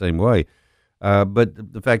it the same way.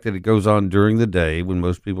 But the fact that it goes on during the day when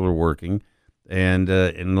most people are working, and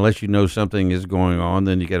unless you know something is going on,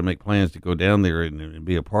 then you got to make plans to go down there and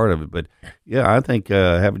be a part of it. But yeah, I think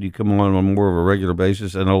having you come on more of a regular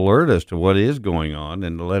basis and alert us to what is going on,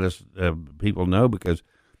 and to let us people know, because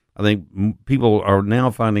I think people are now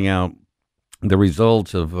finding out the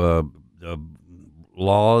results of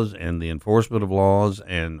laws, and the enforcement of laws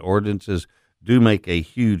and ordinances do make a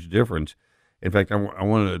huge difference. In fact, I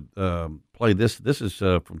want to play this. This is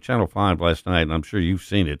from Channel 5 last night, and I'm sure you've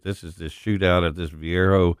seen it. This is this shootout at this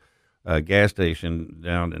Viejo gas station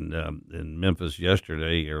down in Memphis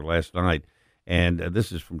yesterday or last night. And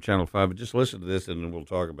this is from Channel 5. But just listen to this, and then we'll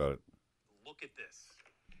talk about it. Look at this.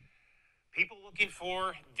 People looking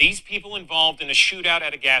for these people involved in a shootout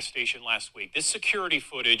at a gas station last week. This security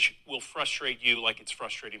footage will frustrate you like it's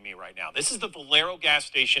frustrating me right now. This is the Valero gas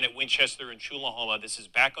station at Winchester in Tullahoma. This is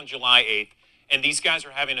back on July 8th, and these guys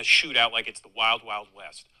are having a shootout like it's the Wild Wild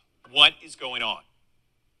West. What is going on?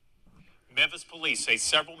 Memphis police say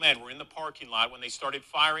several men were in the parking lot when they started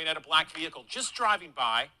firing at a black vehicle just driving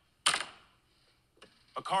by.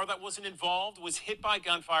 A car that wasn't involved was hit by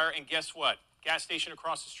gunfire, and guess what? Gas station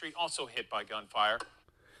across the street also hit by gunfire.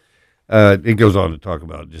 It goes on to talk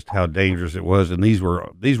about just how dangerous it was, and these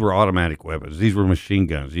were automatic weapons. These were machine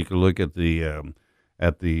guns. You could look at the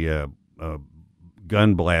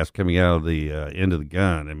gun blast coming out of the end of the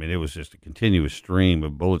gun. I mean, it was just a continuous stream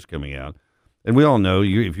of bullets coming out. And we all know,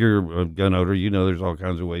 if you're a gun owner, there's all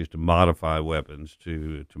kinds of ways to modify weapons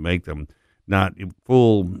to make them not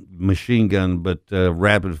full machine gun, but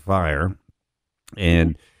rapid fire.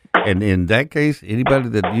 And in that case, anybody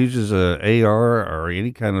that uses a AR or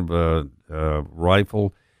any kind of a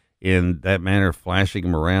rifle in that manner, flashing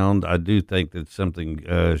them around, I do think that something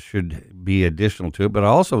should be additional to it. But I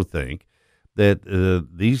also think that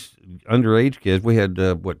these underage kids, we had,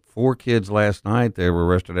 4 kids last night. They were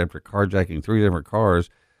arrested after carjacking 3 different cars.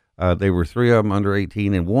 They were 3 of them under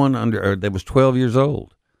 18 and one that was 12 years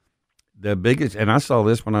old. The biggest, and I saw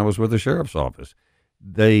this when I was with the sheriff's office,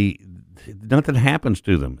 nothing happens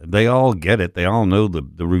to them. They all get it. They all know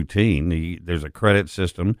the routine. There's a credit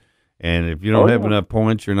system, and if you don't have enough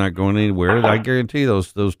points, you're not going anywhere. I guarantee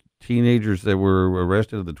those teenagers that were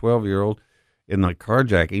arrested, the 12-year-old in the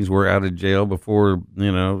carjackings, were out of jail before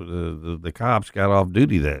the cops got off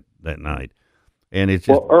duty that night. And it's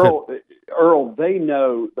just, Earl, they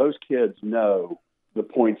know, those kids know the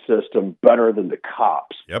point system better than the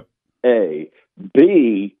cops. Yep. A.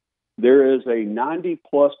 B. There is a 90+%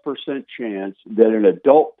 chance that an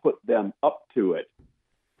adult put them up to it.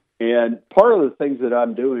 And part of the things that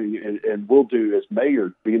I'm doing and will do as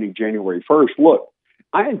mayor beginning January 1st, look,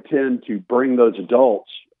 I intend to bring those adults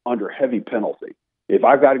under heavy penalty. If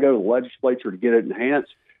I've got to go to the legislature to get it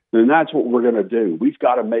enhanced, then that's what we're going to do. We've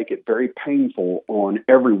got to make it very painful on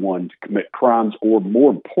everyone to commit crimes, or more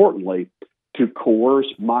importantly, to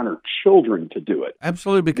coerce minor children to do it.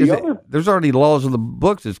 Absolutely, because there's already laws in the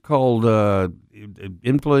books. It's called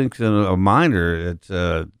influencing a minor.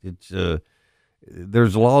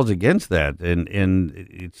 There's laws against that, and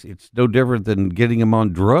it's no different than getting them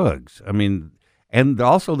on drugs. I mean, and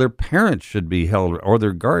also their parents should be held, or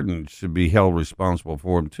their guardians should be held responsible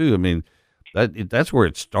for them too. I mean, that's where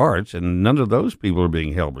it starts, and none of those people are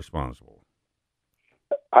being held responsible.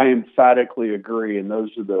 I emphatically agree, and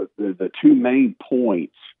those are the 2 main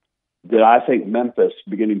points that I think Memphis,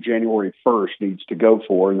 beginning January 1st, needs to go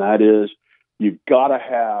for, and that is, you've got to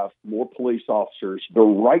have more police officers, the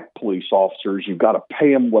right police officers. You've got to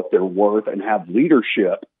pay them what they're worth and have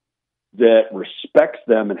leadership that respects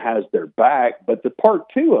them and has their back. But the part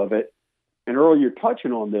two of it, and Earl, you're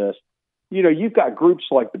touching on this, you've got groups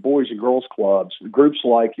like the Boys and Girls Clubs, groups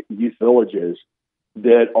like youth villages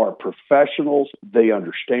that are professionals. They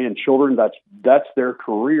understand children. That's their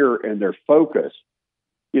career and their focus.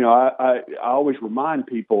 I always remind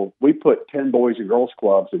people, we put 10 Boys and Girls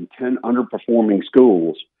Clubs in 10 underperforming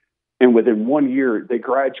schools, and within 1 year, they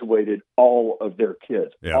graduated all of their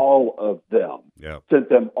kids, all of them, sent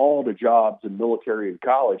them all to jobs in military and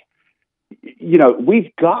college.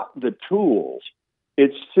 We've got the tools.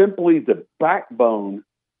 It's simply the backbone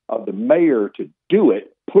of the mayor to do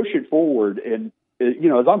it, push it forward. And,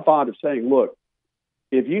 as I'm fond of saying, look,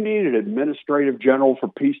 if you need an administrative general for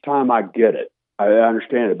peacetime, I get it. I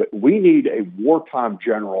understand it. But we need a wartime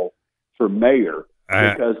general for mayor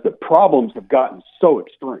because the problems have gotten so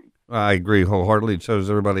extreme. I agree wholeheartedly. So does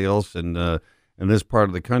everybody else in this part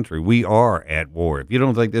of the country. We are at war. If you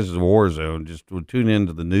don't think this is a war zone, just tune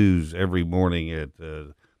into the news every morning at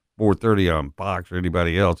 4:30 on Fox or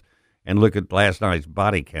anybody else and look at last night's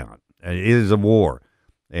body count. It is a war,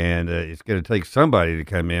 and it's going to take somebody to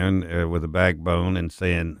come in with a backbone and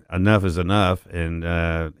saying enough is enough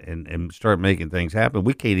and start making things happen.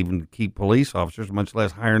 We can't even keep police officers, much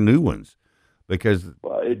less hire new ones, because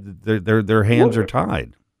their hands are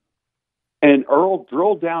tied. And Earl,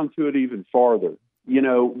 drill down to it even farther.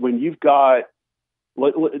 When you've got,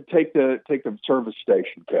 take the service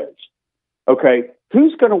station case. Okay,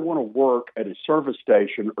 who's going to want to work at a service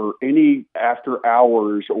station or any after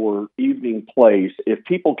hours or evening place if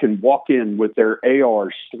people can walk in with their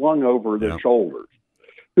ARs slung over their shoulders?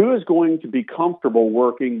 Who is going to be comfortable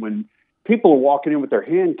working when people are walking in with their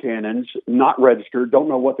hand cannons, not registered, don't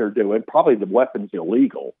know what they're doing, probably the weapon's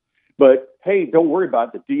illegal? But, hey, don't worry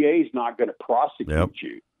about it. The DA's not going to prosecute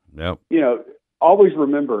you. Always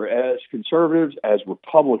remember, as conservatives, as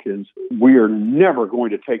Republicans, we are never going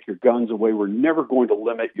to take your guns away. We're never going to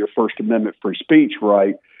limit your First Amendment free speech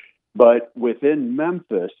right. But within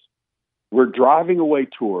Memphis, we're driving away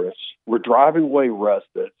tourists. We're driving away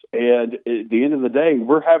residents. And at the end of the day,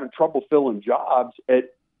 we're having trouble filling jobs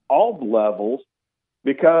at all levels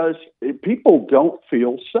because people don't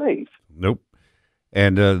feel safe. Nope.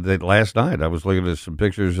 And that last night, I was looking at some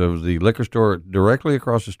pictures of the liquor store directly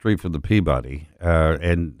across the street from the Peabody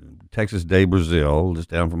and Texas Day Brazil, just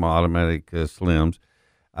down from Automatic Slims,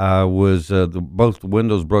 was both the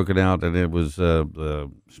windows broken out, and it was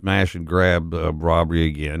smash and grab robbery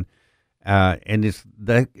again. And it's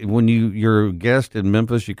that when you're a guest in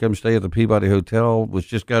Memphis, you come stay at the Peabody Hotel, which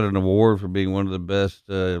just got an award for being one of the best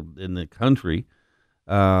in the country.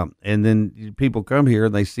 And then people come here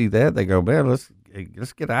and they see that, they go, man, let's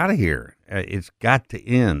get out of here. It's got to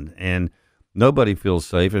end. And nobody feels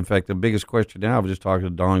safe. In fact, the biggest question now, I was just talking to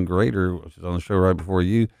Don Graeter, which is on the show right before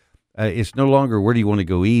you. It's no longer where do you want to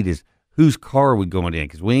go eat, is whose car are we going in?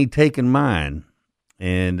 Because we ain't taking mine.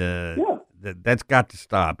 And that's got to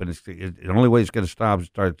stop. And the only way it's going to stop is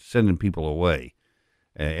start sending people away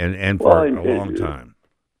and for a long time.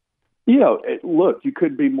 Look, you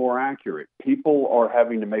could be more accurate. People are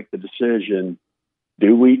having to make the decision,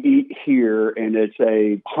 do we eat here and it's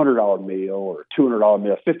a $100 meal or a $200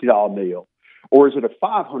 meal, $50 meal, or is it a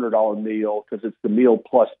 $500 meal because it's the meal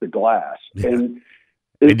plus the glass? And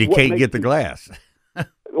you can't get the glass.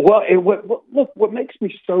 What makes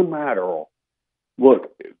me so mad, Earl,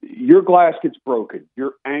 look, your glass gets broken.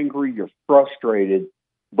 You're angry, you're frustrated,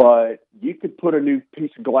 but you could put a new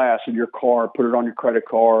piece of glass in your car, put it on your credit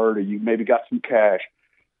card, or you maybe got some cash.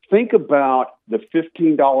 Think about the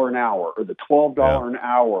 $15 an hour or the $12 an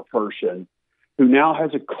hour person who now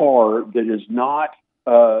has a car that is not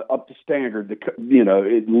up to standard.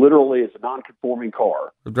 It literally is a non-conforming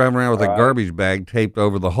car. They're driving around with a garbage bag taped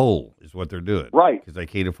over the hole is what they're doing. Right. Because they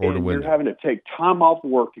can't afford a window. You're having to take time off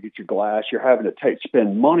work to get your glass. You're having to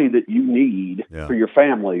spend money that you need for your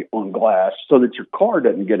family on glass so that your car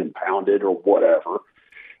doesn't get impounded or whatever.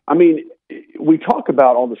 I mean, we talk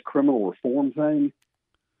about all this criminal reform thing.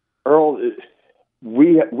 Earl,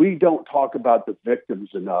 we don't talk about the victims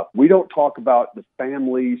enough. We don't talk about the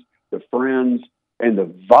families, the friends, and the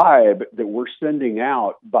vibe that we're sending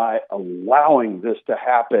out by allowing this to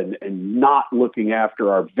happen and not looking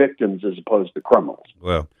after our victims as opposed to criminals.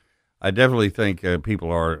 Well, I definitely think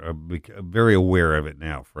people are very aware of it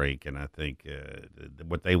now, Frank, and I think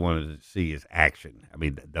what they want to see is action. I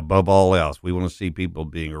mean, above all else, we want to see people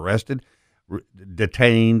being arrested,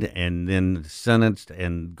 detained, and then sentenced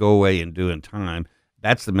and go away and doing time.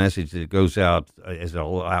 That's the message that goes out as a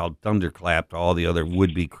loud thunderclap to all the other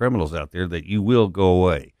would-be criminals out there that you will go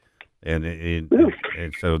away. And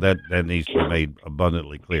so that needs to be made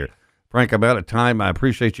abundantly clear. Frank, I'm out of time. I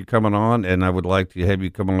appreciate you coming on, and I would like to have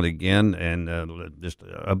you come on again and just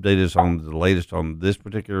update us on the latest on this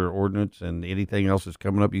particular ordinance and anything else that's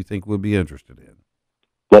coming up you think we'll be interested in.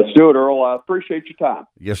 Let's do it, Earl. I appreciate your time.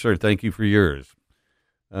 Yes, sir. Thank you for yours.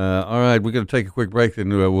 All right, we're going to take a quick break, then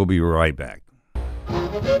we'll be right back.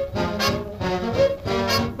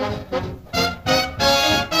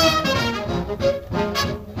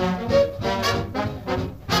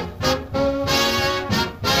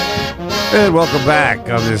 And welcome back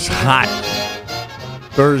on this hot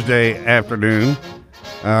Thursday afternoon.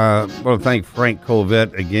 I want to thank Frank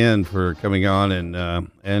Colvett again for coming on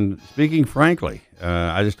and speaking frankly.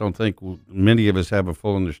 I just don't think many of us have a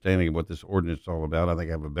full understanding of what this ordinance is all about. I think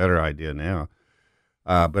I have a better idea now.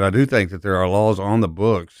 But I do think that there are laws on the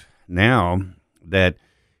books now that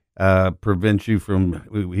prevent you from,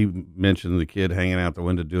 he mentioned the kid hanging out the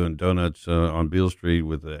window doing donuts on Beale Street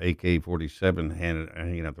with the AK-47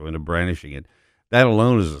 hanging out the window, brandishing it. That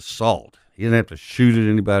alone is assault. He doesn't have to shoot at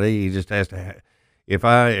anybody. He just has to, and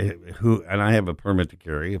I have a permit to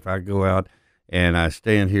carry, if I go out and I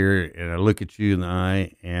stand here and I look at you in the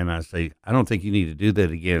eye and I say, I don't think you need to do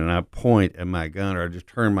that again, and I point at my gun or I just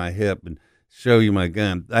turn my hip and show you my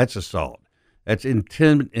gun, that's assault. That's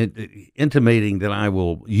intimating that I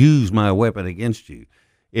will use my weapon against you.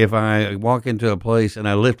 If I walk into a place and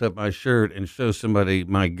I lift up my shirt and show somebody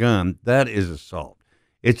my gun, that is assault.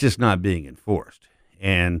 It's just not being enforced.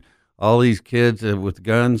 And all these kids with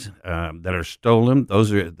guns that are stolen,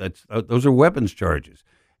 those are weapons charges.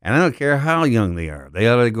 And I don't care how young they are. They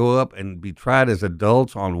ought to go up and be tried as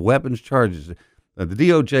adults on weapons charges. The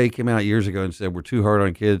DOJ came out years ago and said we're too hard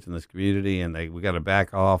on kids in this community, and we got to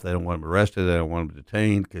back off. They don't want them arrested. They don't want them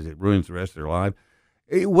detained because it ruins the rest of their life.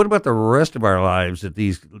 What about the rest of our lives that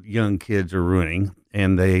these young kids are ruining?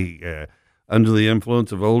 And they, under the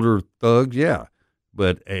influence of older thugs, yeah,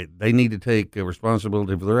 but they need to take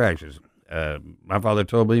responsibility for their actions. My father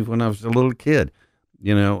told me when I was a little kid,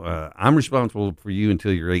 I'm responsible for you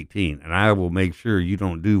until you're 18, and I will make sure you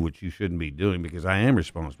don't do what you shouldn't be doing because I am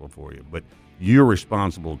responsible for you. But you're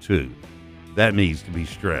responsible too. That needs to be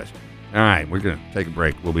stressed. All right, we're going to take a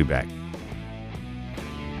break. We'll be back.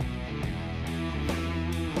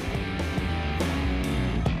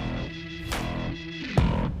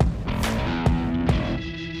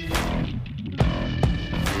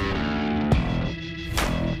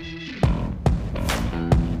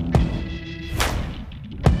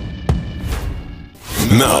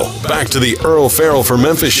 Now, back to the Earl Farrell for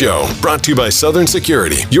Memphis show, brought to you by Southern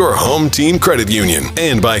Security, your home team credit union,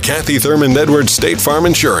 and by Kathy Thurman Edwards State Farm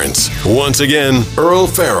Insurance. Once again, Earl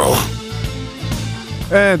Farrell.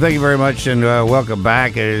 And thank you very much, and welcome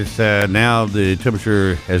back. As now the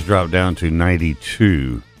temperature has dropped down to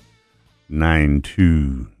 92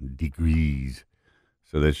 degrees,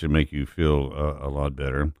 so that should make you feel a lot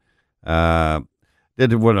better.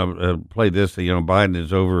 Did want to play this. Biden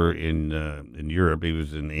is over in Europe. He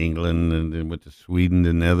was in England and then went to Sweden,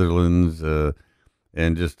 the Netherlands,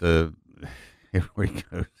 and just everywhere he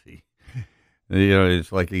goes,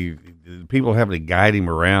 it's like people having to guide him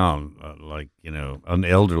around like an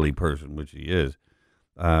elderly person, which he is.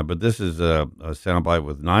 But this is a soundbite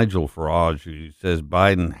with Nigel Farage, who says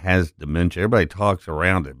Biden has dementia. Everybody talks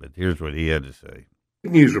around it, but here's what he had to say.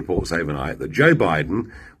 News reports overnight that Joe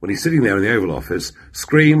Biden, when he's sitting there in the Oval Office,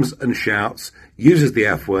 screams and shouts, uses the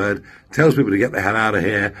F word, tells people to get the hell out of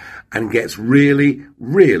here, and gets really,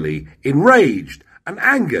 really enraged and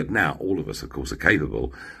angered. Now, all of us, of course, are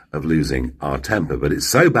capable of losing our temper, but it's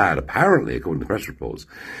so bad, apparently, according to press reports,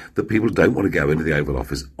 that people don't want to go into the Oval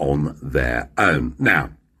Office on their own. Now,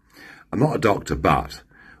 I'm not a doctor, but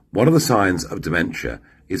one of the signs of dementia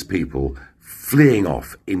is people fleeing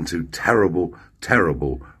off into terrible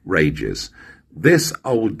rages. This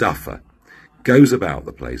old duffer goes about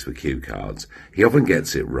the place with cue cards. He often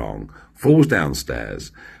gets it wrong, falls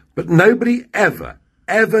downstairs, but nobody ever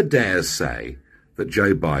dares say that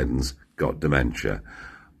Joe Biden's got dementia.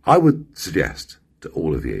 I would suggest to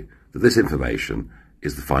all of you that this information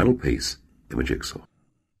is the final piece in the jigsaw.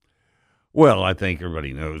 Well, I think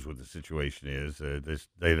everybody knows what the situation is.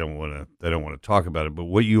 They don't want to talk about it. But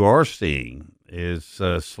what you are seeing is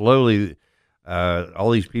slowly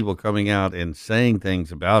all these people coming out and saying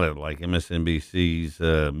things about it, like MSNBC's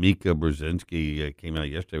Mika Brzezinski came out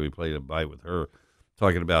yesterday. We played a bite with her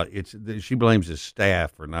talking about she blames his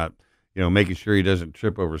staff for not, making sure he doesn't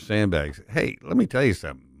trip over sandbags. Hey, let me tell you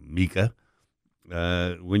something, Mika.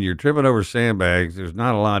 When you're tripping over sandbags, there's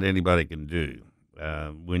not a lot anybody can do.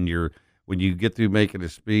 When you get through making a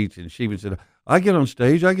speech, and she even said, I get on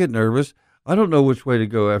stage, I get nervous. I don't know which way to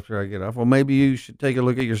go after I get off. Well, maybe you should take a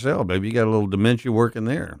look at yourself. Maybe you got a little dementia working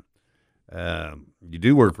there. you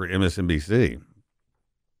do work for MSNBC,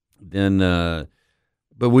 then,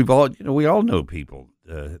 but we all know people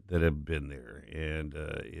that have been there, and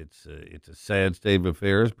it's a sad state of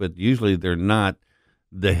affairs. But usually they're not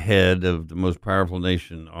the head of the most powerful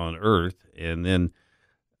nation on earth. And then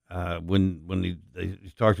when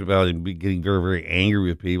he talked about him getting very, very angry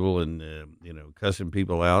with people and cussing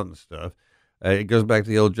people out and stuff, it goes back to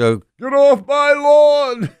the old joke: "Get off my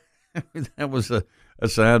lawn." That was a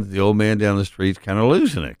sign that the old man down the street's kind of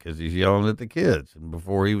losing it because he's yelling at the kids. And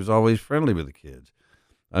before, he was always friendly with the kids.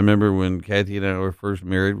 I remember when Kathy and I were first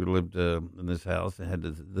married, we lived in this house and had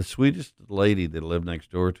the sweetest lady that lived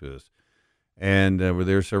next door to us. And we're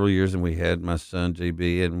there several years, and we had my son,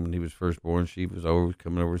 JB, and when he was first born, she was always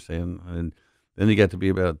coming over saying, and then he got to be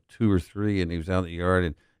about 2 or 3, and he was out in the yard,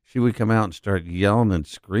 and she would come out and start yelling and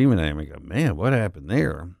screaming at him. I go, "Man, what happened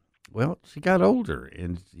there?" Well, she got older,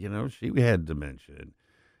 and, she had dementia.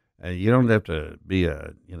 And you don't have to be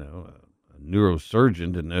a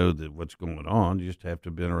neurosurgeon to know that what's going on. You just have to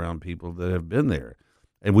have been around people that have been there.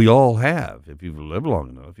 And we all have. If you've lived long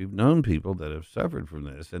enough, you've known people that have suffered from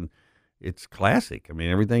this. And it's classic. I mean,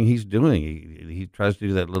 everything he's doing, he tries to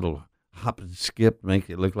do that little hop and skip, make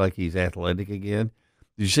it look like he's athletic again.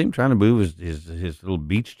 Did you see him trying to move his little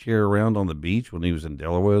beach chair around on the beach when he was in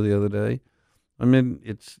Delaware the other day? I mean,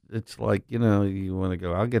 it's like, you want to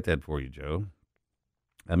go, "I'll get that for you, Joe."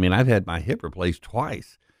 I mean, I've had my hip replaced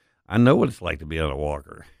twice. I know what it's like to be on a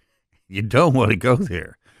walker. You don't want to go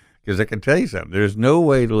there because I can tell you something. There's no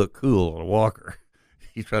way to look cool on a walker.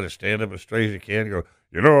 You try to stand up as straight as you can and go,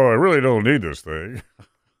 "I really don't need this thing.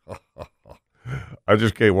 I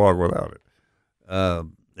just can't walk without it."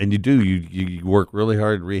 And you do. You work really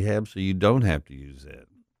hard in rehab, so you don't have to use that.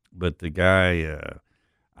 But the guy,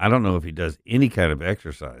 I don't know if he does any kind of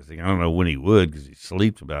exercising. I don't know when he would because he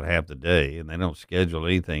sleeps about half the day, and they don't schedule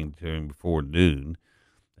anything to him before noon.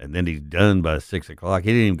 And then he's done by 6 o'clock. He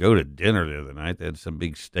didn't even go to dinner the other night. They had some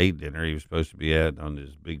big state dinner he was supposed to be at on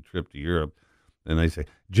his big trip to Europe. And they say,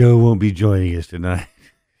 "Joe won't be joining us tonight."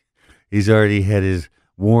 He's already had his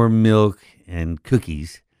warm milk and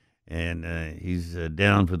cookies, and he's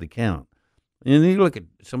down for the count. And then you look at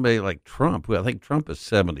somebody like Trump, who I think Trump is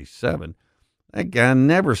 77. That guy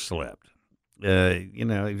never slept.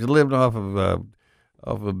 He's lived off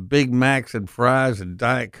of Big Macs and fries and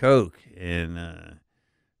Diet Coke, and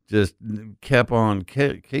just kept on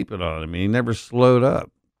keeping on. I mean, he never slowed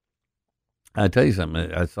up. I tell you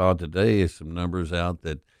something. I saw today some numbers out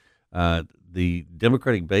that the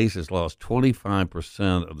Democratic base has lost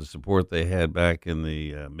 25% of the support they had back in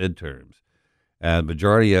the midterms. The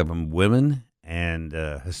majority of them women and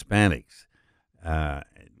Hispanics.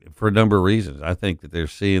 For a number of reasons. I think that they're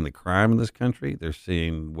seeing the crime in this country. They're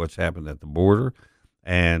seeing what's happened at the border,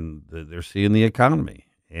 and they're seeing the economy.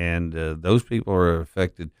 And those people are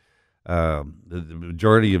affected. The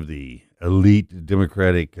majority of the elite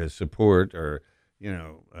Democratic support are,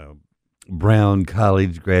 Brown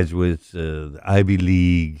College graduates, the Ivy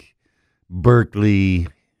League, Berkeley,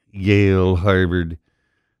 Yale, Harvard.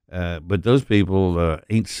 But those people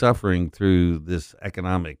ain't suffering through this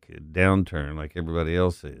economic downturn like everybody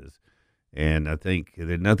else is. And I think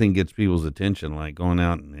that nothing gets people's attention like going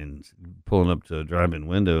out and pulling up to a drive-in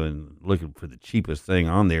window and looking for the cheapest thing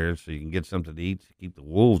on there so you can get something to eat to keep the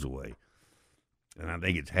wolves away. And I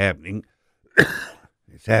think it's happening.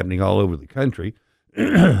 It's happening all over the country.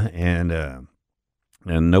 And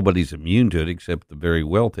nobody's immune to it except the very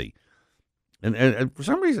wealthy. And for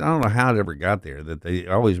some reason, I don't know how it ever got there, that they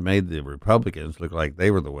always made the Republicans look like they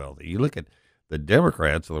were the wealthy. You look at the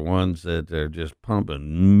Democrats are the ones that are just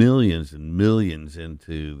pumping millions and millions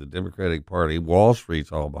into the Democratic Party. Wall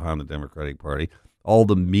Street's all behind the Democratic Party. All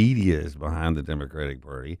the media is behind the Democratic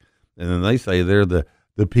Party. And then they say they're the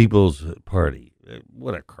People's Party.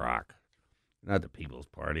 What a crock. Not the People's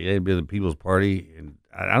Party. They'd be the People's Party. And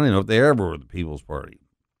I don't know if they ever were the People's Party.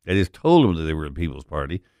 They just told them that they were the People's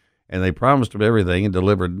Party. And they promised them everything and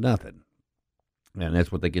delivered nothing. And that's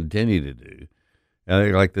what they continue to do.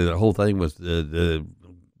 Like the whole thing was the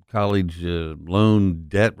college loan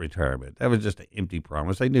debt retirement. That was just an empty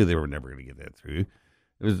promise. They knew they were never going to get that through.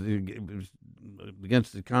 It was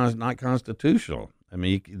against not constitutional. I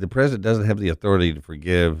mean, the president doesn't have the authority to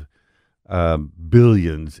forgive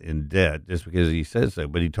billions in debt just because he says so.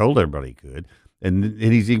 But he told everybody he could. And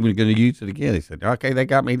he's even going to use it again. He said, "Okay, they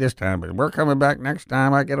got me this time, but we're coming back next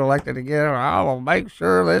time I get elected again. I will make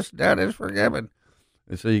sure this debt is forgiven."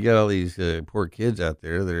 And so you got all these poor kids out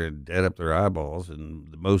there that are in debt up their eyeballs,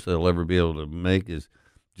 and the most they'll ever be able to make is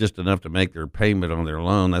just enough to make their payment on their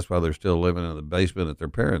loan. That's why they're still living in the basement at their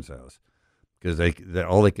parents' house. because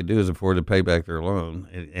all they could do is afford to pay back their loan,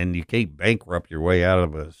 and you can't bankrupt your way out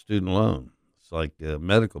of a student loan. It's like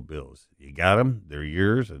medical bills. You got them, they're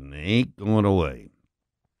yours, and they ain't going away.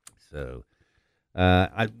 So,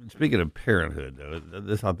 speaking of parenthood, though,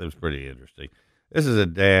 I thought that was pretty interesting. This is a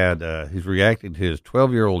dad who's reacting to his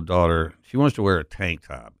 12-year-old daughter. She wants to wear a tank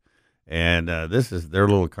top, and this is their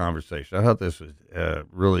little conversation. I thought this was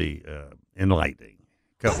really enlightening.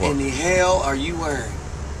 What in the hell are you wearing?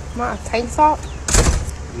 My tank top?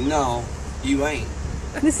 No, you ain't.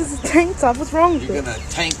 This is a tank top. What's wrong with it? You're gonna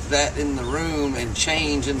tank that in the room and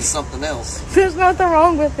change into something else. There's nothing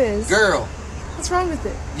wrong with this. Girl. What's wrong with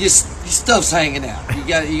it? Your stuff's hanging out. You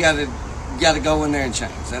gotta go in there and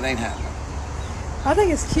change. That ain't happening. I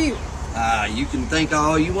think it's cute. You can think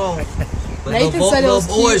all you want. But Nathan said it was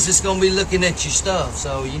little boys cute. just gonna be looking at your stuff,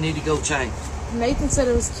 so you need to go change. Nathan said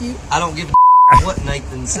it was cute. I don't give a what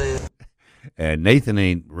Nathan said. And Nathan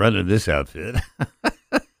ain't running this outfit.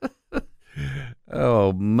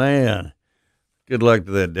 Oh, man. Good luck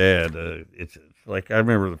to that dad. It's like I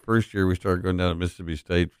remember the first year we started going down to Mississippi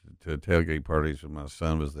State to tailgate parties when my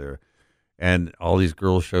son was there. And all these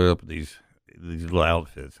girls showed up with these little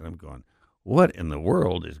outfits. And I'm going, what in the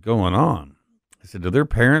world is going on? I said, do their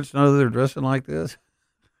parents know they're dressing like this?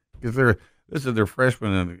 Because this is their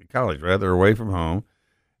freshmen in college, right? They're away from home.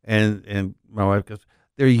 And my wife goes,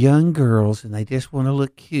 they're young girls and they just want to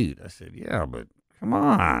look cute. I said, yeah, but come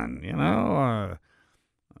on,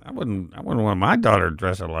 I wouldn't want my daughter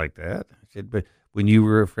dressing like that. I said, but when you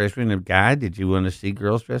were a freshman and guy, did you want to see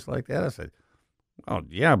girls dressed like that? I said, oh,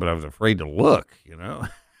 yeah, but I was afraid to look,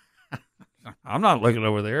 I'm not looking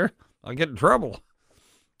over there. I'll get in trouble.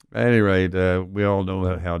 At any rate, we all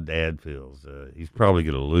know how Dad feels. He's probably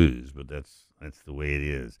going to lose, but that's the way it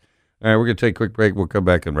is. All right, we're going to take a quick break. We'll come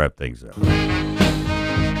back and wrap things up.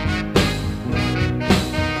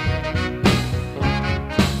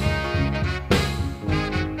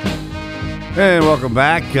 And welcome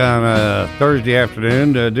back on a Thursday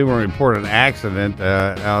afternoon. Do want to report an accident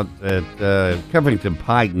out at Covington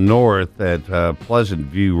Pike North at Pleasant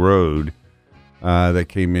View Road that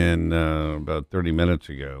came in about 30 minutes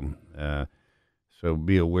ago. So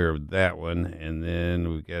be aware of that one. And then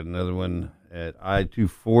we've got another one at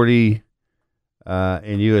I-240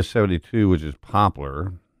 and US 72, which is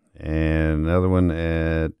Poplar. And another one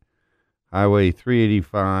at Highway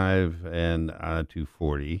 385 and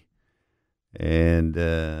I-240. And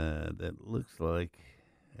that looks like,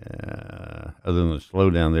 other than the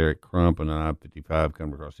slowdown there at Crump and I-55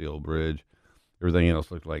 coming across the old bridge, everything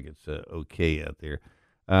else looks like it's okay out there.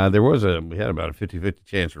 We had about a 50-50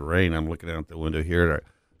 chance of rain. I'm looking out the window here at our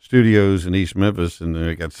studios in East Memphis, and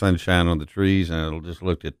we got sunshine on the trees, and I just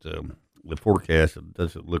looked at the forecast. It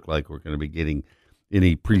doesn't look like we're going to be getting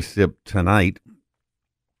any precip tonight,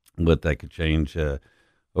 but that could change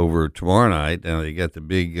over tomorrow night. Now, you got the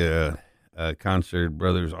big concert,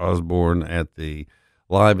 Brothers Osborne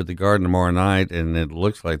live at the Garden tomorrow night, and it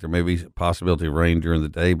looks like there may be a possibility of rain during the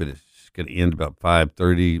day, but it's going to end about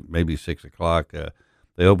 5:30, maybe 6 o'clock.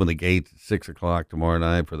 They open the gates at 6 o'clock tomorrow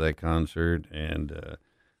night for that concert, and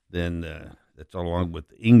then that's all along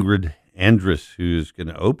with Ingrid Andress, who's going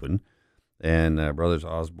to open, and Brothers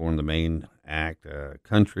Osborne, the main act,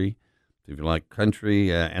 country. If you like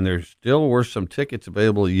country, and there still were some tickets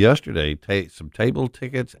available yesterday, some table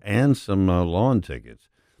tickets and some lawn tickets.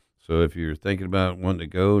 So if you're thinking about wanting to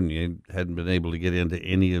go and you hadn't been able to get into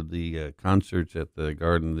any of the concerts at the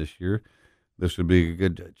Garden this year, this would be a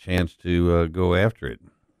good chance to go after it.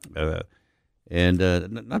 And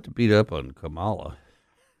not to beat up on Kamala.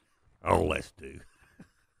 Oh, let's do.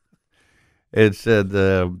 It said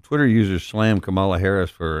Twitter users slammed Kamala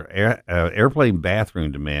Harris for airplane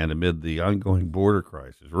bathroom demand amid the ongoing border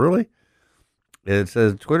crisis. Really? It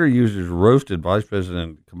says Twitter users roasted Vice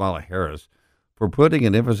President Kamala Harris for putting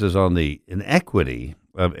an emphasis on the inequity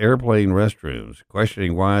of airplane restrooms,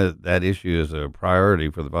 questioning why that issue is a priority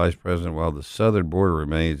for the vice president while the southern border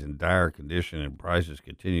remains in dire condition and prices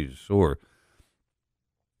continue to soar.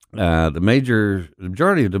 The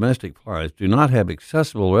majority of domestic flights do not have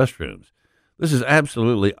accessible restrooms. This is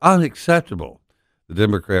absolutely unacceptable, the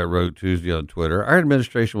Democrat wrote Tuesday on Twitter. Our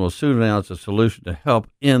administration will soon announce a solution to help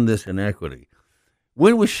end this inequity.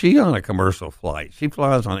 When was she on a commercial flight? She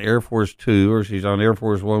flies on Air Force Two, or she's on Air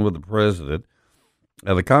Force One with the president.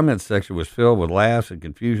 The comments section was filled with laughs and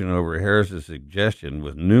confusion over Harris's suggestion,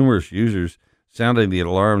 with numerous users sounding the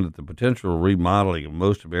alarm that the potential remodeling of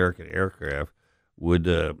most American aircraft would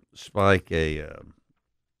spike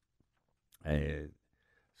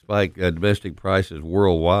domestic prices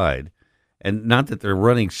worldwide, and not that they're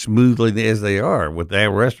running smoothly as they are with the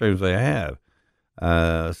restrooms they have.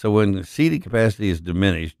 So when seating capacity is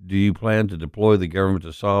diminished, do you plan to deploy the government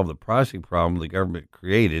to solve the pricing problem the government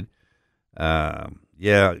created?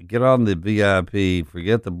 Yeah, get on the VIP,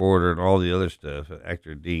 forget the border and all the other stuff,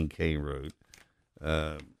 actor Dean Cain wrote.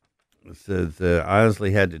 It says, I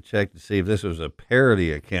honestly had to check to see if this was a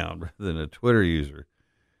parody account rather than a Twitter user.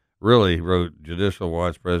 Really, wrote Judicial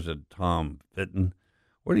Watch President Tom Fitton.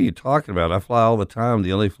 What are you talking about? I fly all the time.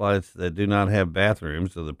 The only flights that do not have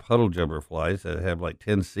bathrooms are the puddle jumper flights that have like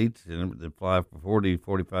 10 seats in them that fly for 40,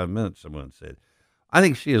 45 minutes, someone said. I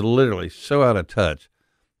think she is literally so out of touch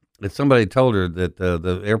that somebody told her that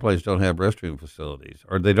the airplanes don't have restroom facilities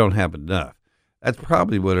or they don't have enough. That's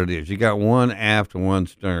probably what it is. You got one aft and one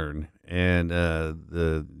stern, and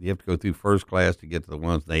you have to go through first class to get to the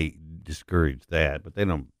ones. They discourage that, but they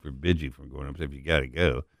don't forbid you from going up if you got to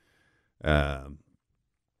go. I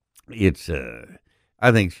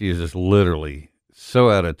think she is just literally so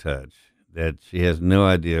out of touch that she has no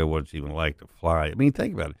idea what it's even like to fly. I mean,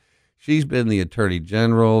 think about it. She's been the Attorney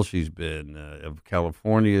General. She's been of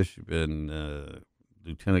California. She's been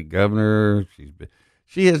Lieutenant Governor.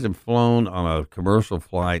 She hasn't flown on a commercial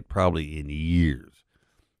flight probably in years.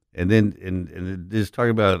 And then and just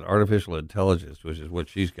talking about artificial intelligence, which is what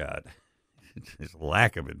she's got. It's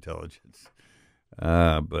lack of intelligence.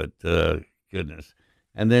 But goodness.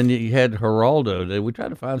 And then you had Geraldo. We tried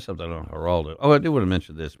to find something on Geraldo. Oh, I do want to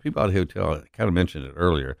mention this. Peabody Hotel, I kind of mentioned it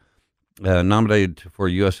earlier, nominated for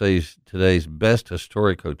USA Today's Best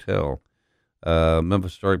Historic Hotel.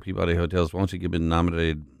 Memphis Historic Peabody Hotels once again been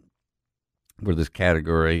nominated for this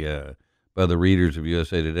category by the readers of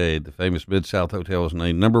USA Today. The famous Mid-South Hotel was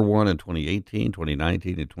named number 1 in 2018,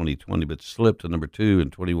 2019, and 2020, but slipped to number 2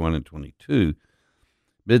 in 21 and 22.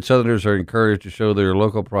 Mid-Southerners are encouraged to show their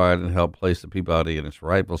local pride and help place the Peabody in its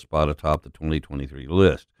rightful spot atop the 2023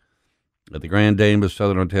 list. The grand dame of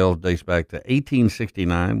Southern hotels dates back to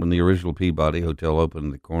 1869 when the original Peabody Hotel opened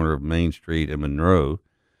at the corner of Main Street and Monroe.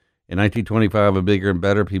 In 1925, a bigger and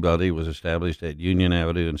better Peabody was established at Union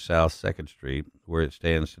Avenue and South 2nd Street, where it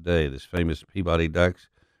stands today. This famous Peabody Ducks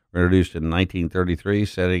were introduced in 1933,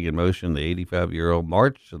 setting in motion the 85-year-old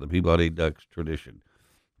march of the Peabody Ducks tradition.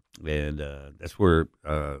 And that's where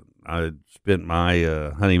I spent my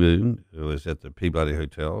honeymoon. It was at the Peabody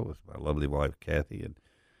Hotel with my lovely wife, Kathy, and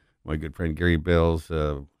my good friend Gary Bells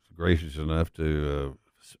was gracious enough to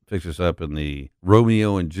fix us up in the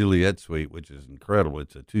Romeo and Juliet suite, which is incredible.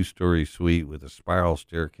 It's a 2-story suite with a spiral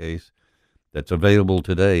staircase that's available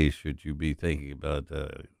today should you be thinking about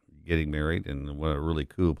getting married. And what a really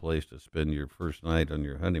cool place to spend your first night on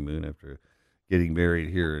your honeymoon after getting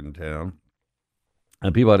married here in town.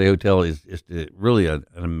 Peabody Hotel is really an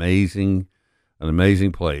amazing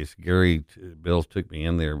place. Gary Bells took me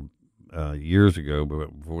in there years ago,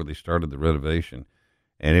 before they started the renovation,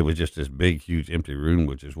 and it was just this big, huge, empty room,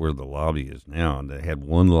 which is where the lobby is now. And they had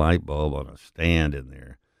one light bulb on a stand in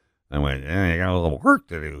there. I went, I got a little work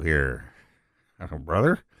to do here,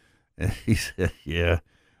 brother. And he said, "Yeah,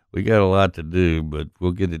 we got a lot to do, but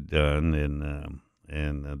we'll get it done."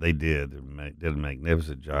 And they did. They did a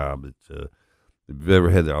magnificent job. It's if you've ever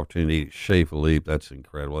had the opportunity to eat Chez Philippe, that's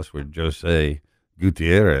incredible. That's where Jose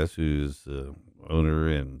Gutierrez, who's the owner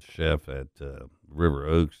and chef at River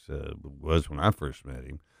Oaks, was when I first met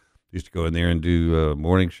him. Used to go in there and do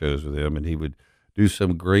morning shows with him, and he would do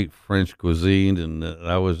some great French cuisine. And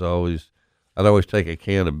I'd always take a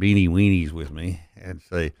can of beanie weenies with me and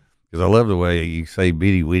say, because I love the way you say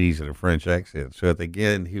beanie weenies in a French accent. So at the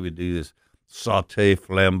end, he would do this sauté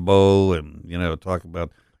flambeau, and talk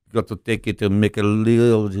about. Got to take it and make a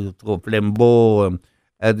little flambeau,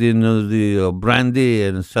 add in the brandy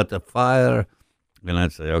and set a fire. And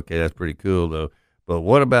I'd say, okay, that's pretty cool, though. But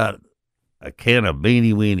what about a can of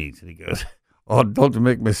beanie weenies? And he goes, oh, don't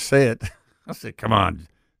make me say it. I said, come on,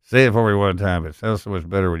 say it for me one time. It sounds so much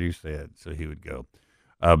better when you say it. So he would go,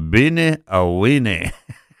 a beanie, a weenie.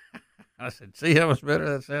 I said, see how much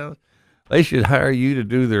better that sounds? They should hire you to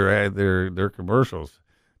do their commercials.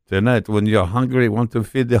 Tonight, when you're hungry, want to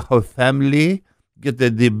feed the whole family, get the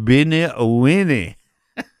beanie a weenie.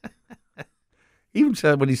 Even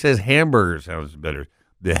said when he says hamburger sounds better.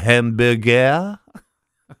 The hamburger.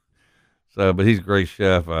 But he's a great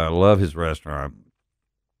chef. I love his restaurant.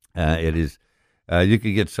 It is, you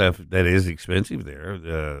can get stuff that is expensive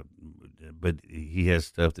there, but he has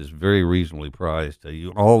stuff that's very reasonably priced.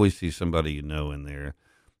 You always see somebody in there.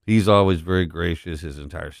 He's always very gracious. His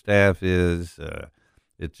entire staff is.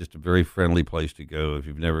 It's just a very friendly place to go. If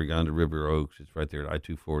you've never gone to River Oaks, it's right there at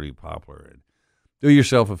I-240 Poplar. And do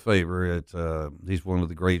yourself a favor. He's one of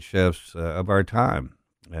the great chefs of our time.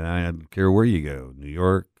 And I don't care where you go, New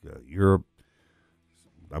York, Europe,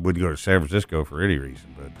 I wouldn't go to San Francisco for any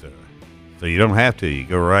reason, but so you don't have to. You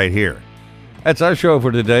go right here. That's our show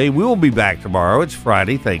for today. We'll be back tomorrow. It's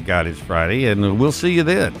Friday. Thank God it's Friday, and we'll see you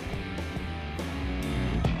then.